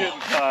 10? I'm getting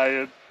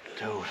tired.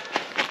 Dude.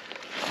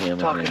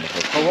 Talking.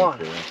 Hold on.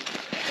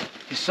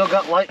 He's still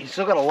got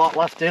a lot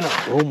left in him.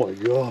 Oh my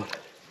god.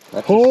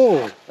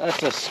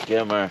 That's a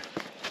skimmer.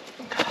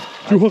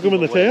 Did you hook him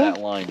in the tail? That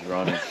line's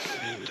running.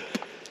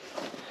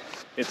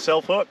 It's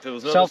self-hooked. It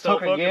was another Self-hook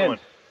self-hooked again. one.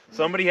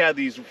 Somebody had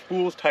these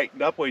pools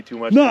tightened up way too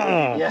much.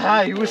 Nah.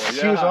 Yeah, he was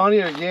on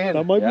here again.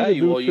 That might be the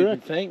new You trick.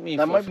 can thank me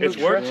That for might be It's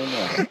the worked.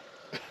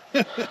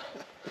 trick.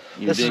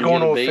 You This is didn't going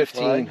get to a bait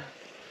 15. flag?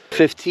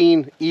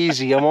 15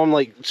 easy. I'm on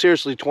like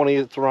seriously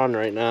 20th run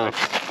right now.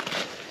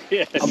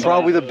 I'm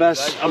probably the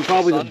best. I'm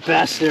probably the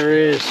best there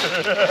is.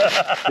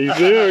 He's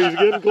there. He's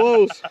getting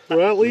close.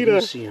 We're at You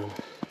Lita. see him.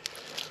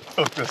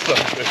 Hook the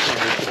sunfish in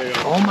your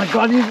tail. Oh my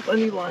God! I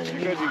need line.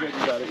 You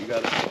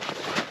got it.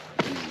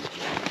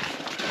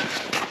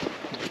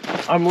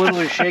 I'm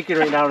literally shaking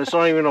right now. It's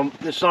not even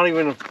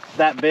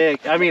that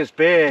big. I mean, it's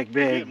big,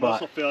 but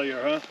Muscle failure,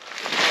 huh?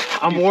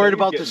 I'm worried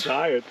about this.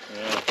 Tired.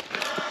 Yeah.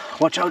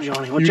 Watch out,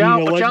 Johnny. You Watch need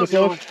out. a Watch leg out,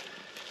 Johnny. massage?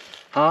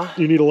 Huh?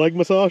 You need a leg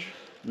massage?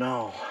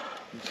 No.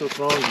 What's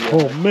wrong with you?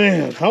 Oh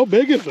man, how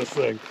big is this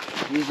thing?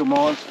 He's a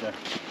monster.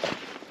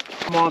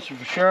 Monster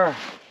for sure.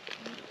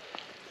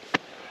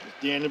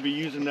 Dan will be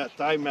using that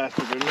thigh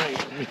master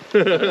tonight.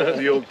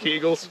 The old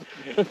Kegels.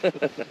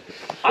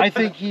 I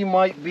think he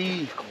might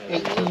be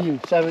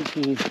 18,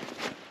 17.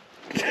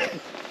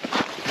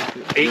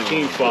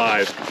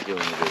 18.5.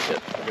 Giving you the hit.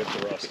 Forget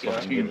the rust. I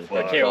Caught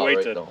can't wait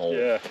right to. in the hole.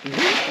 Yeah.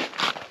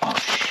 Oh,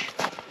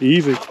 shit.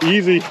 Easy,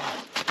 easy.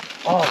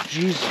 Oh,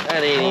 Jesus.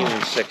 That ain't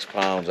even 6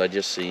 pounds. I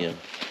just see him.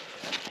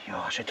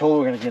 Gosh, I told you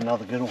we're going to get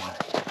another good one.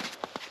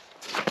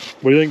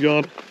 What do you think,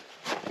 John?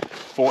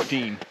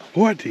 14.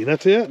 14,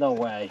 that's it? No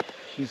way.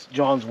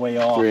 John's way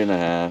off.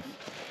 3.5.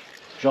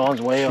 John's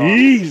way off.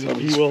 Jeez,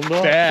 he will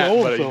not Fat,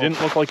 show but he himself.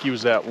 didn't look like he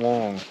was that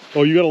long.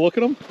 Oh, you got to look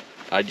at him?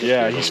 I just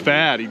Yeah, did he's a-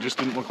 fat. He just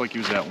didn't look like he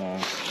was that long.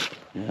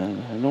 Yeah, I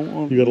don't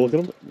want. You got to look at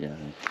him? Yeah.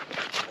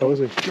 How is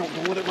he? I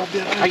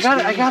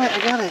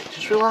got it.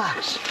 Just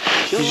relax.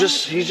 He's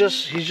just.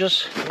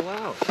 Chill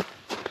out.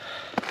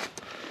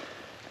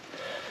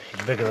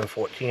 He's bigger than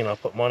 14. I'll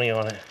put money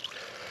on it.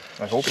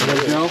 I hope he There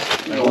you is. go.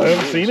 I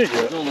haven't seen it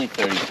yet. It's only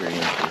 33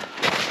 inches.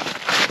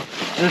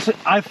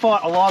 I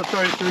fought a lot of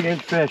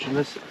 33-inch fish, and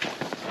this.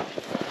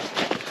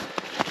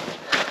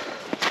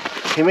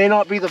 He may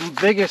not be the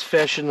biggest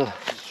fish in the.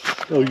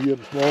 Oh, you get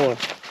a small one.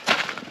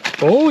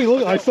 Oh,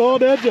 look! I saw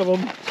an edge of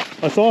him.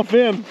 I saw a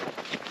fin.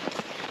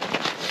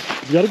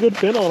 He's got a good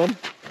fin on him.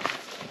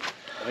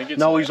 I think it's,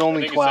 No, he's I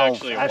only think 12. It's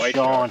actually a That's white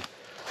John. shark.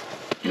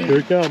 Here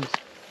he comes.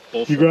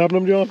 Bull You shark. grabbing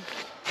him, John?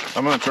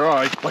 I'm gonna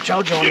try. Watch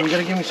out, Johnny. You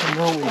gotta give me some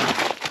room here.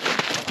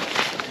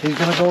 He's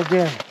gonna go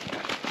again.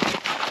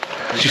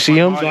 Did you see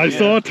him? I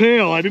saw a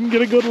tail. I didn't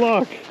get a good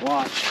look.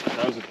 Watch.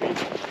 That was a piece.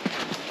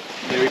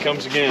 There he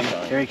comes again.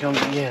 Here he comes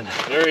again.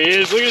 There he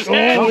is. Look at his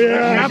head. Oh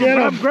yeah! Get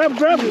him! Grab him!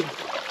 Grab him.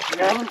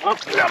 Up.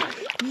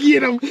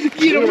 Get him!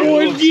 Get him,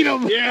 boys! Get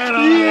him! Yeah!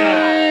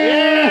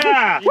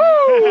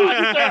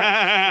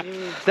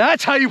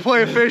 That's how you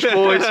play a fish,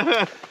 boys.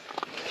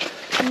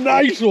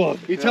 Nice one.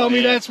 You tell me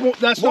that's not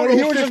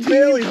He was just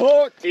barely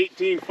hooked.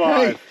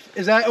 18.5.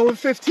 Is that over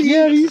 15?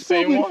 Yeah, It's he's the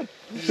same probably- one.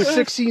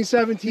 16,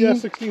 17? Yeah,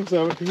 16,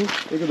 17. Look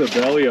at the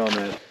belly on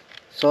that.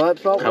 So that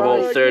felt How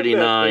about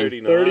 39?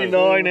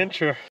 39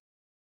 incher.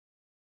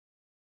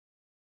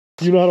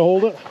 You know how to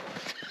hold it?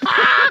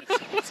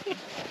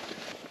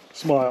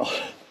 Smile.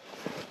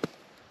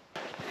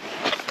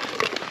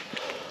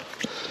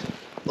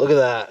 Look at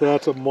that.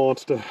 That's a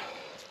monster.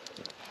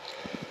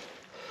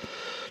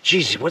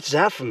 Jeez, what's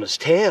that from his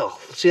tail?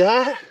 See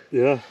that?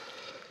 Yeah.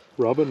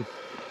 Rubbing.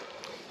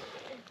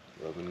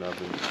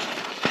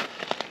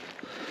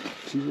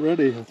 She's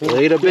ready. I think.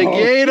 Later, big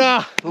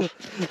gator.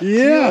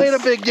 Yeah. Later,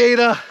 big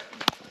gator.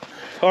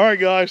 All right,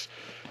 guys.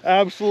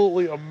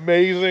 Absolutely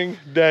amazing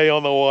day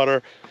on the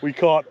water. We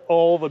caught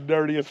all the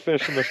dirtiest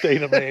fish in the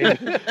state of Maine.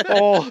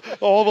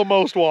 all the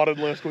most wanted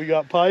list. We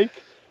got pike,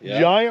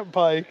 giant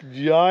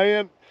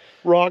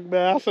rock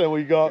bass, and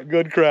we got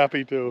good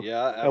crappie too.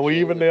 Yeah, absolutely. And we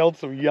even nailed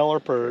some yeller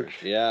perch.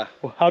 Yeah.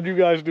 Well, how'd you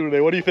guys do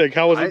today? What do you think?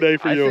 How was the day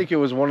for you? I think it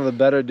was one of the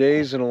better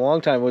days in a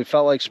long time. We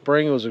felt like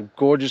spring. It was a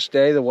gorgeous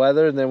day, the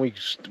weather, and then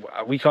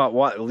we caught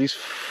what, at least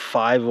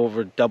 5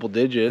 over double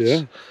digits.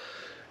 Yeah.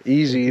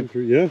 Easy.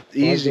 Yeah.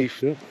 Easy.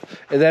 Yeah.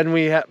 And then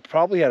we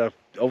probably had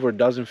over a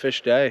dozen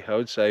fish day, I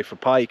would say, for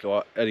pike.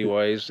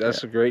 Anyways,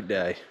 that's a great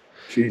day.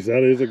 Jeez,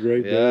 that is a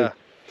great day. Yeah.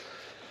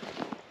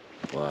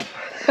 What?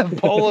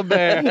 Polar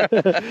bear.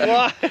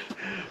 What?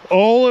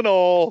 All in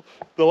all,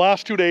 the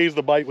last 2 days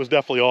the bite was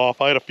definitely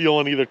off. I had a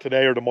feeling either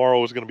today or tomorrow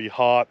was going to be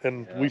hot,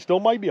 and we still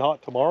might be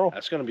hot tomorrow.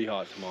 That's going to be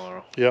hot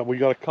tomorrow. Yeah, we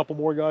got a couple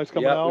more guys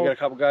coming out. Yeah, we got a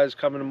couple guys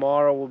coming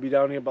tomorrow. We'll be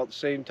down here about the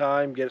same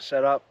time, get it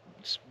set up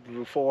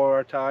before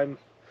our time,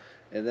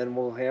 and then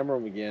we'll hammer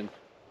them again.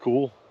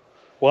 Cool.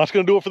 Well, that's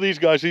going to do it for these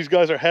guys. These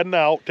guys are heading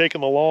out,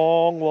 taking the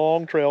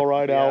long trail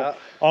ride out.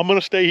 I'm going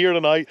to stay here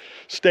tonight.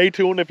 Stay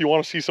tuned if you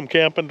want to see some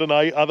camping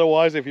tonight.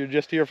 Otherwise, if you're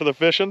just here for the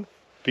fishing,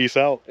 peace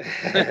out.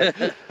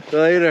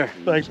 Later.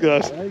 Thanks,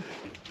 guys.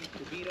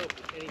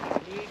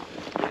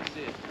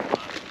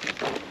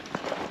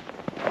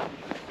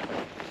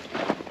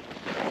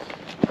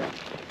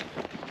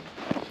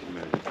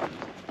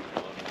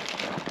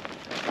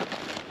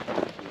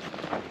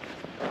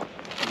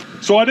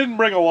 So I didn't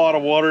bring a lot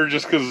of water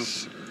just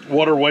because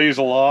water weighs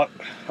a lot.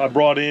 I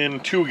brought in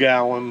 2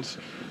 gallons,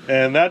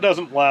 and that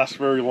doesn't last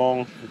very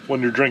long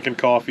when you're drinking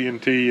coffee and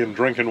tea and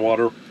drinking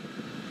water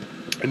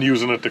and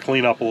using it to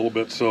clean up a little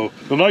bit. So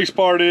the nice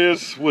part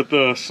is with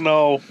the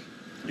snow,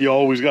 you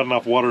always got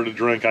enough water to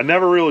drink. I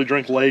never really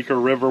drink lake or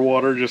river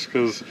water just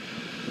because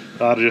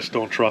I just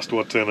don't trust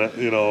what's in it.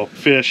 You know,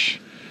 fish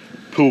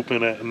poop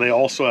in it, and they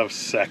also have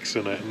sex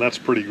in it, and that's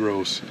pretty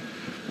gross.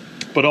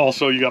 But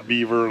also you got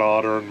beaver and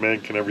otter and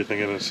mink and everything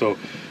in it. So,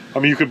 I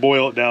mean, you could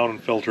boil it down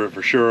and filter it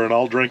for sure, and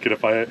I'll drink it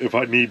if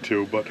I need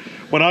to. But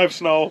when I have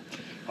snow,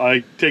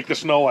 I take the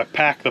snow, I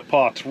pack the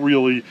pots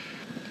really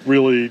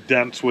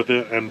dense with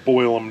it and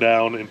boil them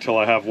down until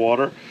I have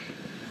water.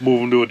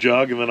 Move them to a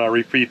jug, and then I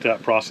repeat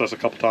that process a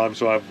couple times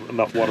so I have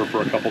enough water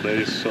for a couple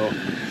days. So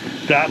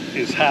that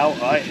is how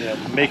I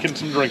am making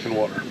some drinking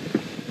water.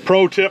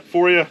 Pro tip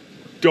for you,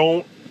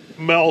 don't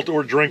melt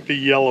or drink the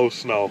yellow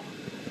snow.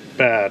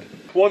 Bad.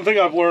 One thing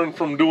I've learned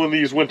from doing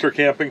these winter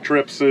camping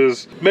trips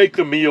is make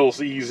the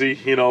meals easy.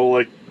 You know,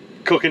 like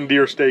cooking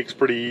deer steaks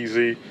pretty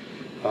easy.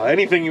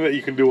 Anything that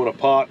you can do in a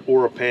pot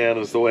or a pan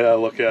is the way I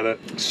look at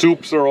it.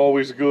 Soups are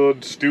always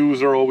good.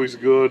 Stews are always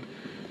good.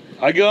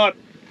 I got,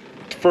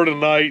 for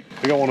tonight,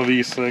 I got one of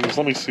these things.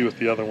 Let me see what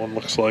the other one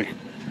looks like.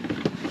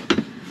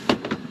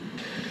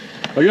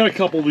 I got a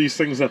couple of these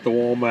things at the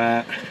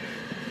Walmart.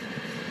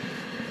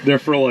 They're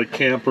for like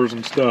campers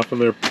and stuff, and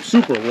they're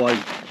super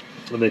light.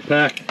 And they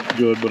pack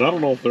good, but I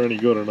don't know if they're any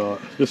good or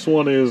not. This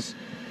one is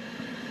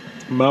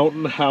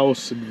Mountain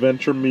House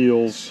Adventure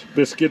Meals,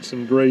 biscuits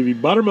and gravy,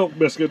 buttermilk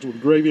biscuits with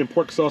gravy and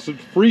pork sausage,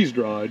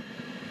 freeze-dried.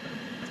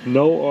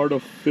 No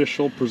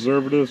artificial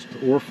preservatives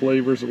or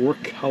flavors or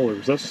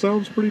colors. That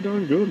sounds pretty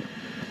darn good.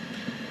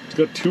 It's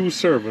got 2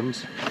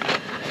 servings.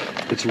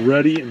 It's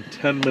ready in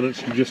 10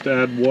 minutes. You just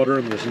add water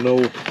and there's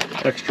no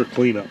extra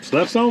cleanup. So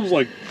that sounds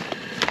like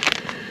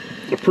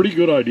a pretty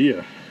good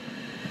idea.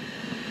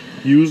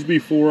 Used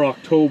before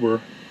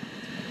October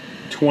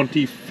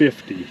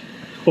 2050.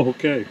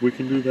 Okay, we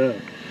can do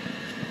that.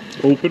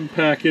 Open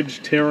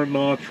package, tear a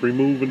notch,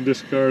 remove and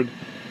discard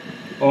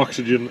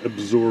oxygen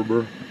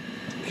absorber.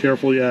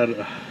 Carefully add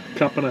a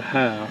cup and a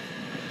half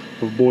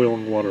of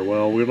boiling water.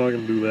 Well, we're not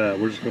going to do that.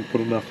 We're just going to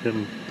put enough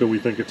in that we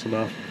think it's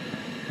enough.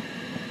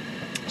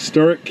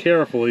 Stir it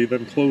carefully,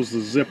 then close the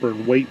zipper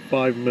and wait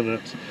 5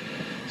 minutes.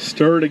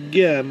 Stir it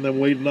again, then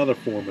wait another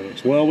 4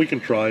 minutes. Well, we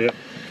can try it.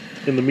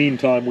 In the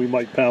meantime, we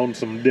might pound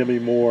some Demi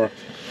Moore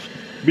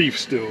beef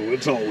stew.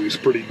 It's always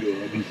pretty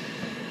good.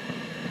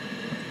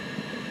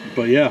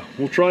 But yeah,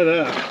 we'll try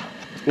that.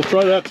 We'll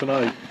try that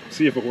tonight.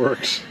 See if it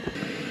works.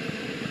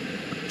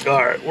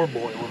 Alright, we're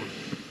boiling.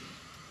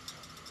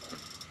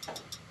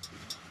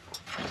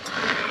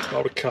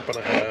 About a cup and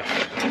a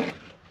half.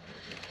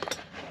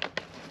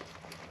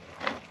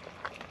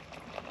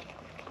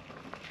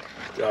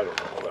 I don't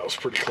know, that was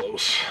pretty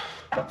close.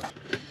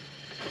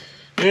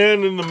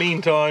 And in the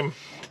meantime,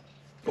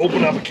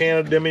 open up a can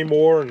of Demi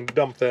Moore and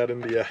dump that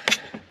into you.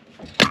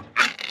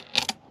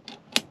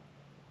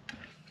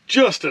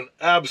 Just an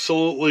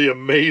absolutely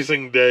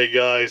amazing day,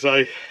 guys.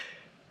 I'm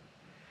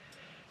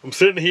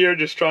sitting here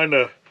just trying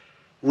to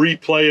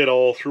replay it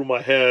all through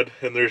my head,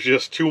 and there's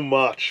just too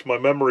much. My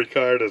memory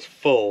card is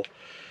full,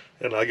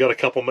 and I got a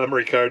couple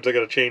memory cards I got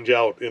to change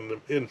out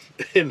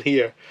in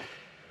here.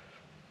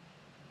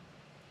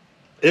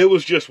 It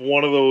was just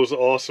one of those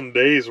awesome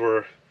days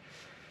where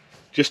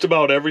just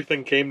about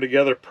everything came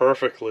together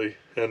perfectly,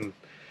 and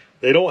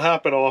they don't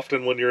happen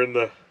often when you're in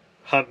the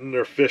hunting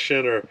or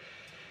fishing or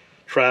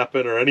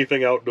trapping or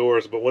anything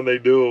outdoors, but when they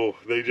do,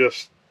 they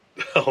just,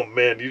 oh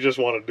man, you just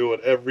want to do it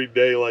every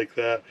day like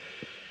that.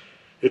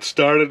 It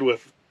started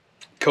with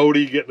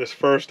Cody getting his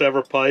first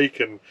ever pike,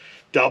 and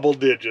double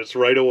digits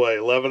right away,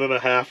 11 and a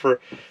halfer.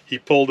 He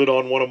pulled it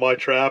on one of my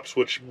traps,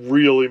 which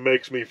really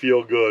makes me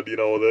feel good, you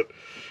know, that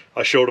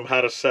I showed him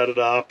how to set it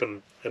up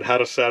and how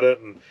to set it,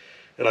 and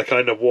I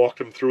kind of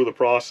walked him through the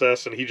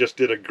process, and he just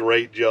did a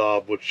great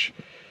job, which,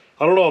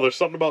 I don't know, there's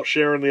something about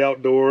sharing the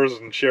outdoors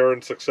and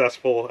sharing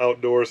successful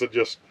outdoors that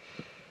just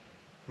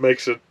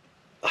makes it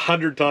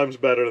 100 times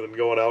better than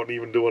going out and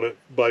even doing it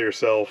by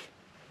yourself.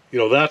 You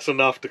know, that's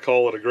enough to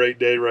call it a great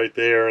day right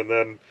there. And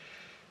then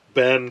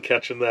Ben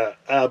catching that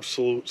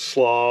absolute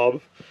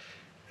slob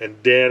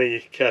and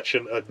Danny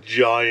catching a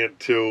giant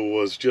too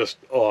was just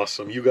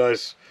awesome. You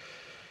guys,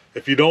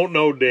 if you don't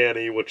know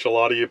Danny, which a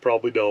lot of you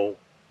probably don't,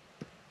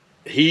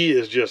 he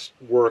is just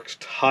works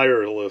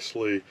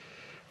tirelessly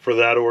for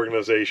that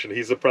organization.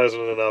 He's the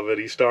president of it.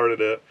 He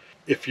started it.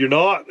 If you're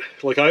not,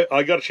 like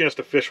I got a chance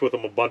to fish with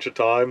him a bunch of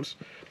times,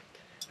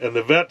 and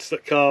the vets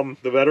that come,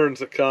 the veterans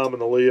that come,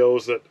 and the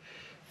Leos that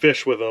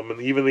fish with them, and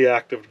even the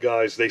active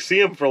guys, they see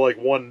him for like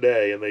one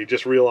day, and they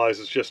just realize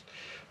it's just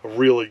a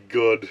really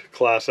good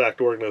class act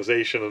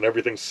organization, and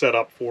everything's set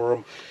up for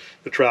them.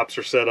 The traps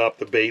are set up,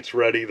 the bait's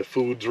ready, the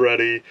food's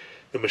ready,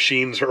 the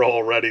machines are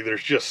all ready.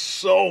 There's just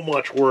so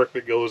much work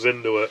that goes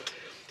into it.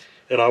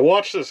 And I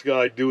watched this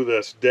guy do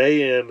this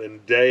day in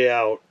and day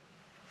out,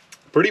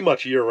 pretty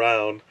much year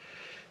round,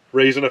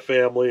 raising a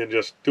family and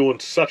just doing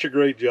such a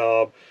great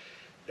job.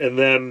 And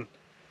then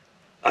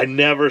I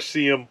never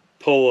see him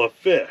pull a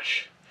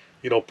fish,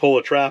 you know, pull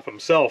a trap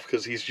himself,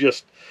 because he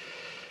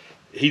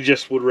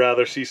just would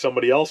rather see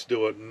somebody else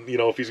do it. And, you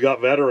know, if he's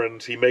got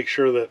veterans, he makes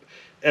sure that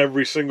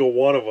every single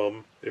one of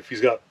them, if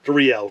he's got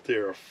 3 out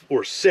there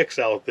or 6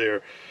 out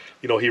there,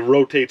 you know, he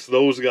rotates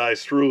those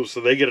guys through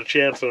so they get a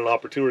chance and an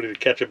opportunity to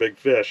catch a big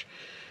fish.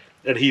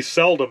 And he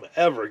seldom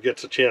ever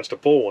gets a chance to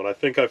pull one. I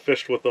think I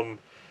fished with him,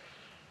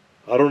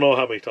 I don't know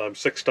how many times,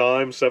 6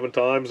 times, 7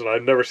 times, and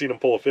I've never seen him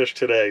pull a fish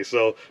today,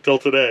 till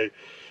today.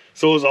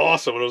 So it was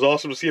awesome, and it was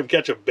awesome to see him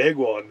catch a big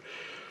one.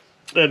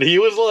 And he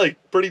was like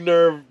pretty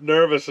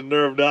nervous and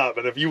nerved up.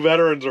 And if you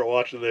veterans are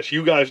watching this,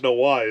 you guys know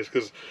why. It's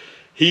because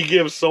he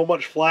gives so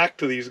much flack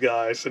to these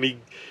guys, and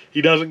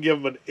he doesn't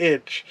give them an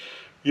inch,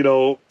 you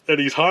know, and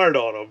he's hard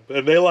on them,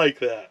 and they like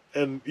that.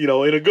 And, you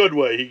know, in a good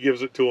way, he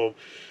gives it to them.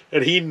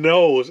 And he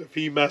knows if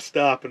he messed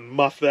up and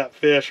muffed that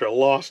fish or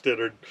lost it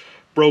or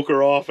broke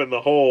her off in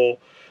the hole,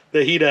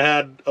 that he'd have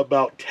had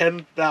about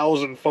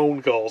 10,000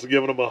 phone calls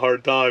giving him a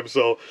hard time.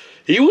 So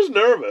he was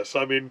nervous.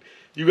 I mean,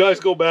 you guys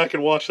go back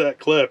and watch that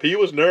clip. He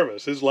was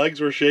nervous. His legs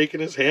were shaking.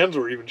 His hands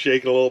were even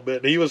shaking a little bit.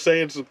 And he was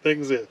saying some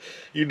things that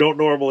you don't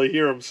normally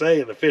hear him say.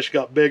 And the fish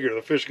got bigger.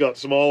 The fish got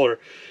smaller.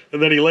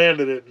 And then he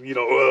landed it. And, you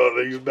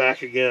know, he's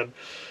back again.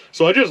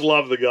 So I just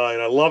love the guy.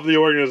 And I love the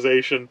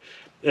organization.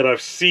 And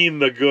I've seen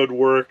the good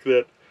work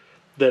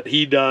that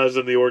he does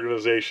and the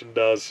organization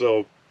does.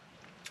 So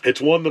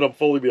it's one that I'm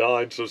fully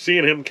behind. So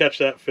seeing him catch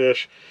that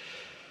fish,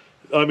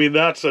 I mean,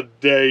 that's a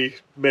day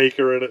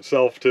maker in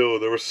itself, too.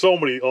 There were so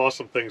many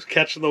awesome things.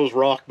 Catching those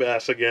rock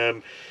bass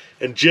again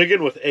and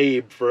jigging with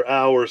Abe for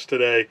hours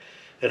today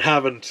and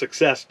having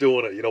success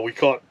doing it. You know, we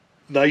caught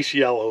nice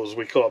yellows.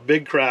 We caught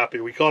big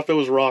crappie. We caught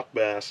those rock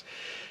bass.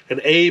 And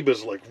Abe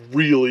is, like,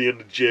 really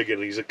into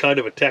jigging. He's a kind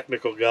of a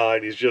technical guy,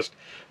 and he's just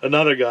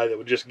another guy that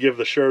would just give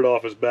the shirt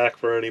off his back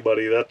for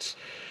anybody. That's,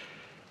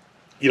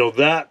 you know,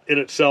 that in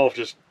itself,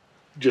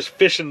 just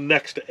fishing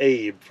next to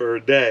Abe for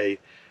a day,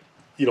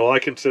 you know, I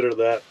consider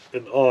that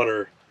an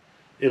honor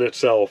in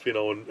itself, you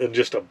know, and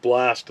just a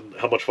blast and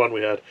how much fun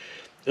we had.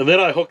 And then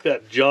I hooked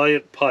that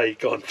giant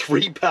pike on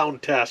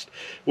 3-pound test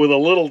with a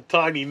little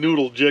tiny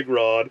noodle jig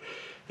rod.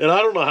 And I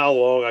don't know how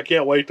long. I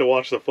can't wait to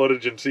watch the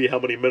footage and see how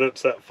many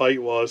minutes that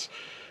fight was.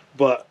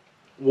 But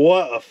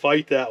what a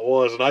fight that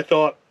was. And I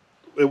thought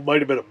it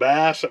might have been a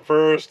bass at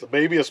first,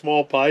 maybe a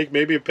small pike,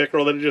 maybe a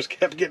pickerel. Then it just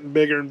kept getting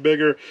bigger and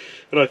bigger.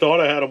 And I thought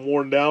I had him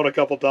worn down a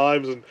couple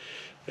times. And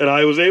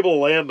I was able to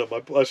land him.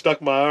 I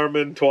stuck my arm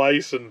in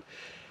twice. And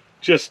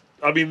just,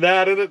 I mean,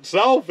 that in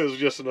itself is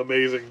just an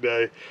amazing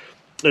day.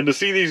 And to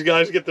see these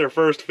guys get their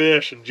first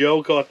fish, and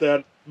Joe caught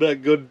that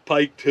good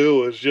pike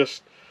too, is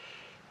just,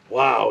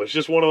 wow. It's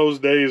just one of those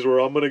days where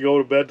I'm going to go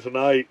to bed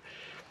tonight,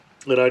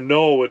 and I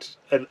know it's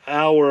an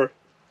hour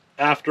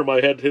after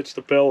my head hits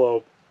the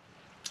pillow.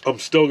 I'm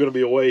still going to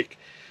be awake,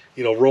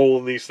 you know,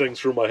 rolling these things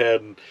through my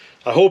head. And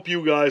I hope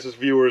you guys as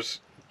viewers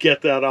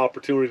get that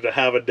opportunity to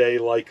have a day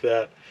like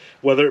that,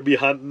 whether it be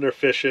hunting or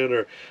fishing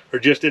or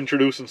just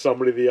introducing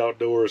somebody to the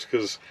outdoors,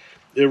 because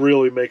it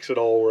really makes it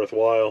all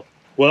worthwhile.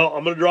 Well,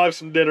 I'm going to drive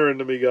some dinner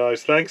into me,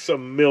 guys. Thanks a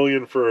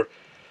million for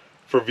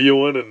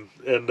viewing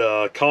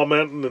and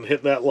commenting and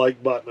hitting that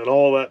like button and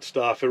all that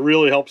stuff. It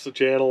really helps the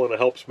channel and it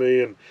helps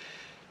me, and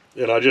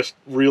I just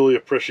really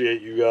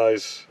appreciate you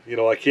guys. You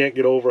know, I can't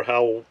get over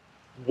how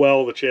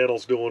well the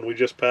channel's doing. We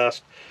just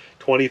passed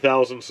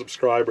 20,000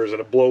 subscribers, and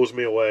it blows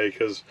me away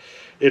because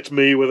it's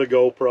me with a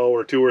GoPro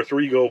or 2 or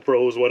 3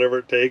 GoPros, whatever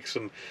it takes,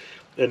 and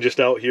just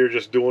out here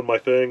just doing my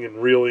thing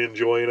and really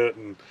enjoying it,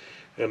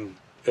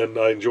 and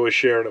I enjoy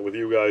sharing it with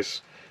you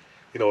guys,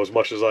 you know, as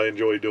much as I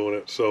enjoy doing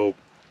it. So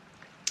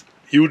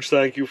huge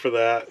thank you for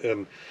that,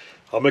 and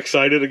I'm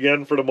excited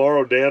again for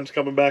tomorrow. Dan's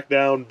coming back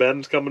down,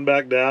 Ben's coming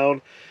back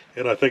down,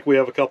 and I think we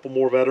have a couple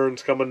more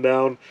veterans coming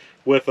down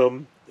with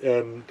them,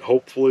 and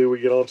hopefully we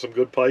get on some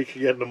good pike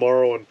again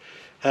tomorrow and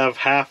have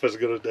half as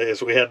good a day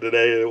as we had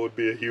today. It would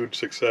be a huge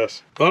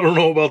success. I don't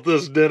know about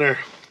this dinner.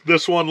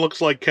 This one looks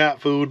like cat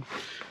food,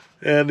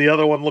 and the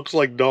other one looks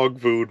like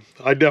dog food.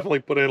 I definitely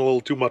put in a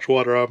little too much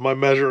water. My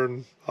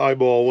measuring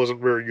eyeball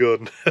wasn't very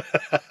good.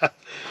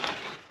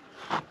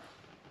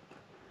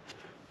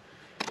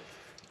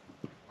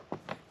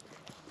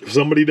 If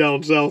somebody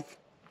down south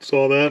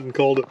saw that and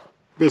called it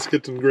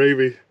biscuits and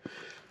gravy,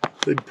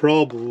 they'd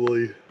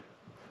probably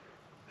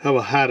have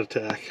a heart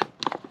attack.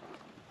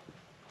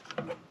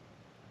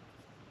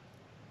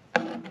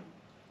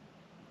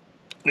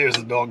 There's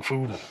the dog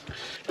food.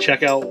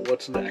 Check out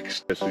what's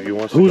next.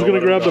 Who's gonna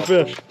grab the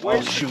fish?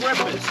 Oh shoot!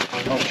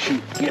 Oh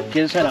shoot! Get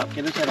his head up!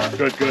 Get his head up!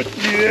 Good, good.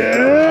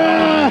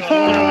 Yeah!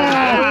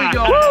 There we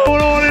go. What's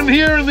going on in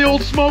here in the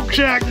old smoke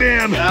shack,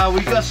 Dan?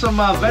 We got some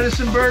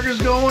venison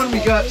burgers going.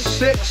 We got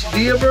 6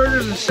 deer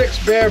burgers and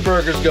 6 bear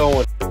burgers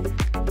going.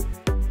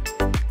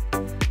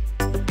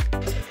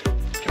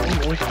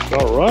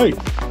 All right.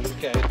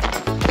 Okay.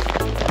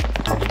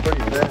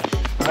 Pretty fish.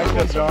 Nice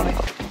one, Johnny.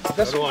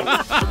 This one.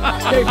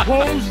 Hey,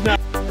 pose now.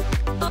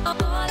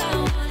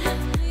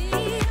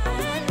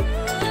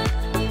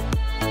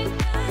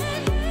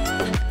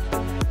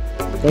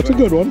 That's a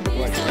good one.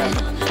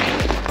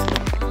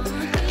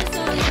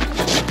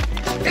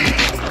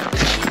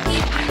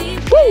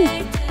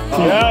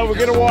 Yeah, we're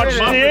gonna watch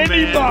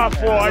Danny Bop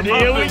one.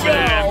 Here we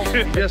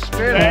go. Just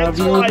spit it. Have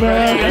you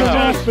met the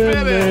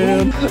muffin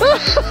man?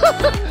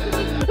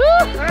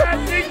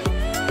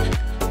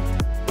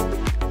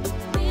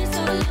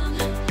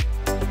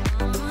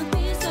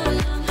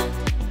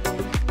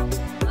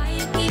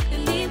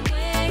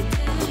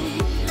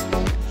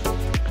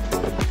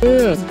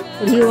 Man,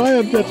 and here I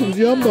am catching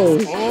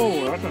jumbos.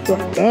 Oh,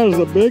 That is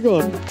a big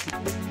one.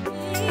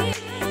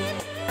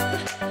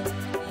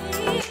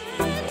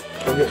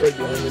 I'll get right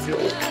behind you.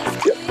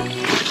 Yep.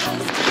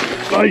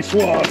 Nice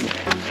one.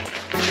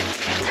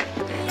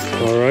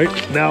 All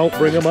right, now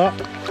bring him up.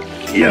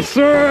 Yes,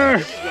 sir.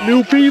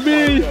 New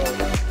PB.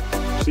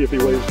 See if he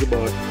waves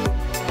goodbye.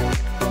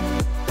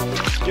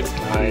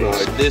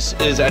 nice. This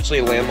is actually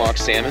a landlocked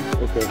salmon.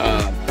 Okay.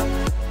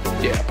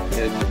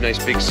 Yeah,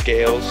 nice big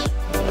scales.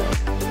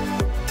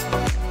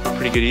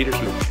 Pretty good eaters.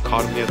 We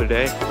caught them the other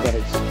day.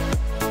 Nice.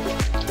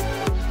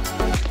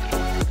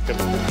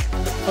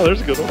 Oh,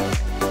 there's a good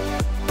one.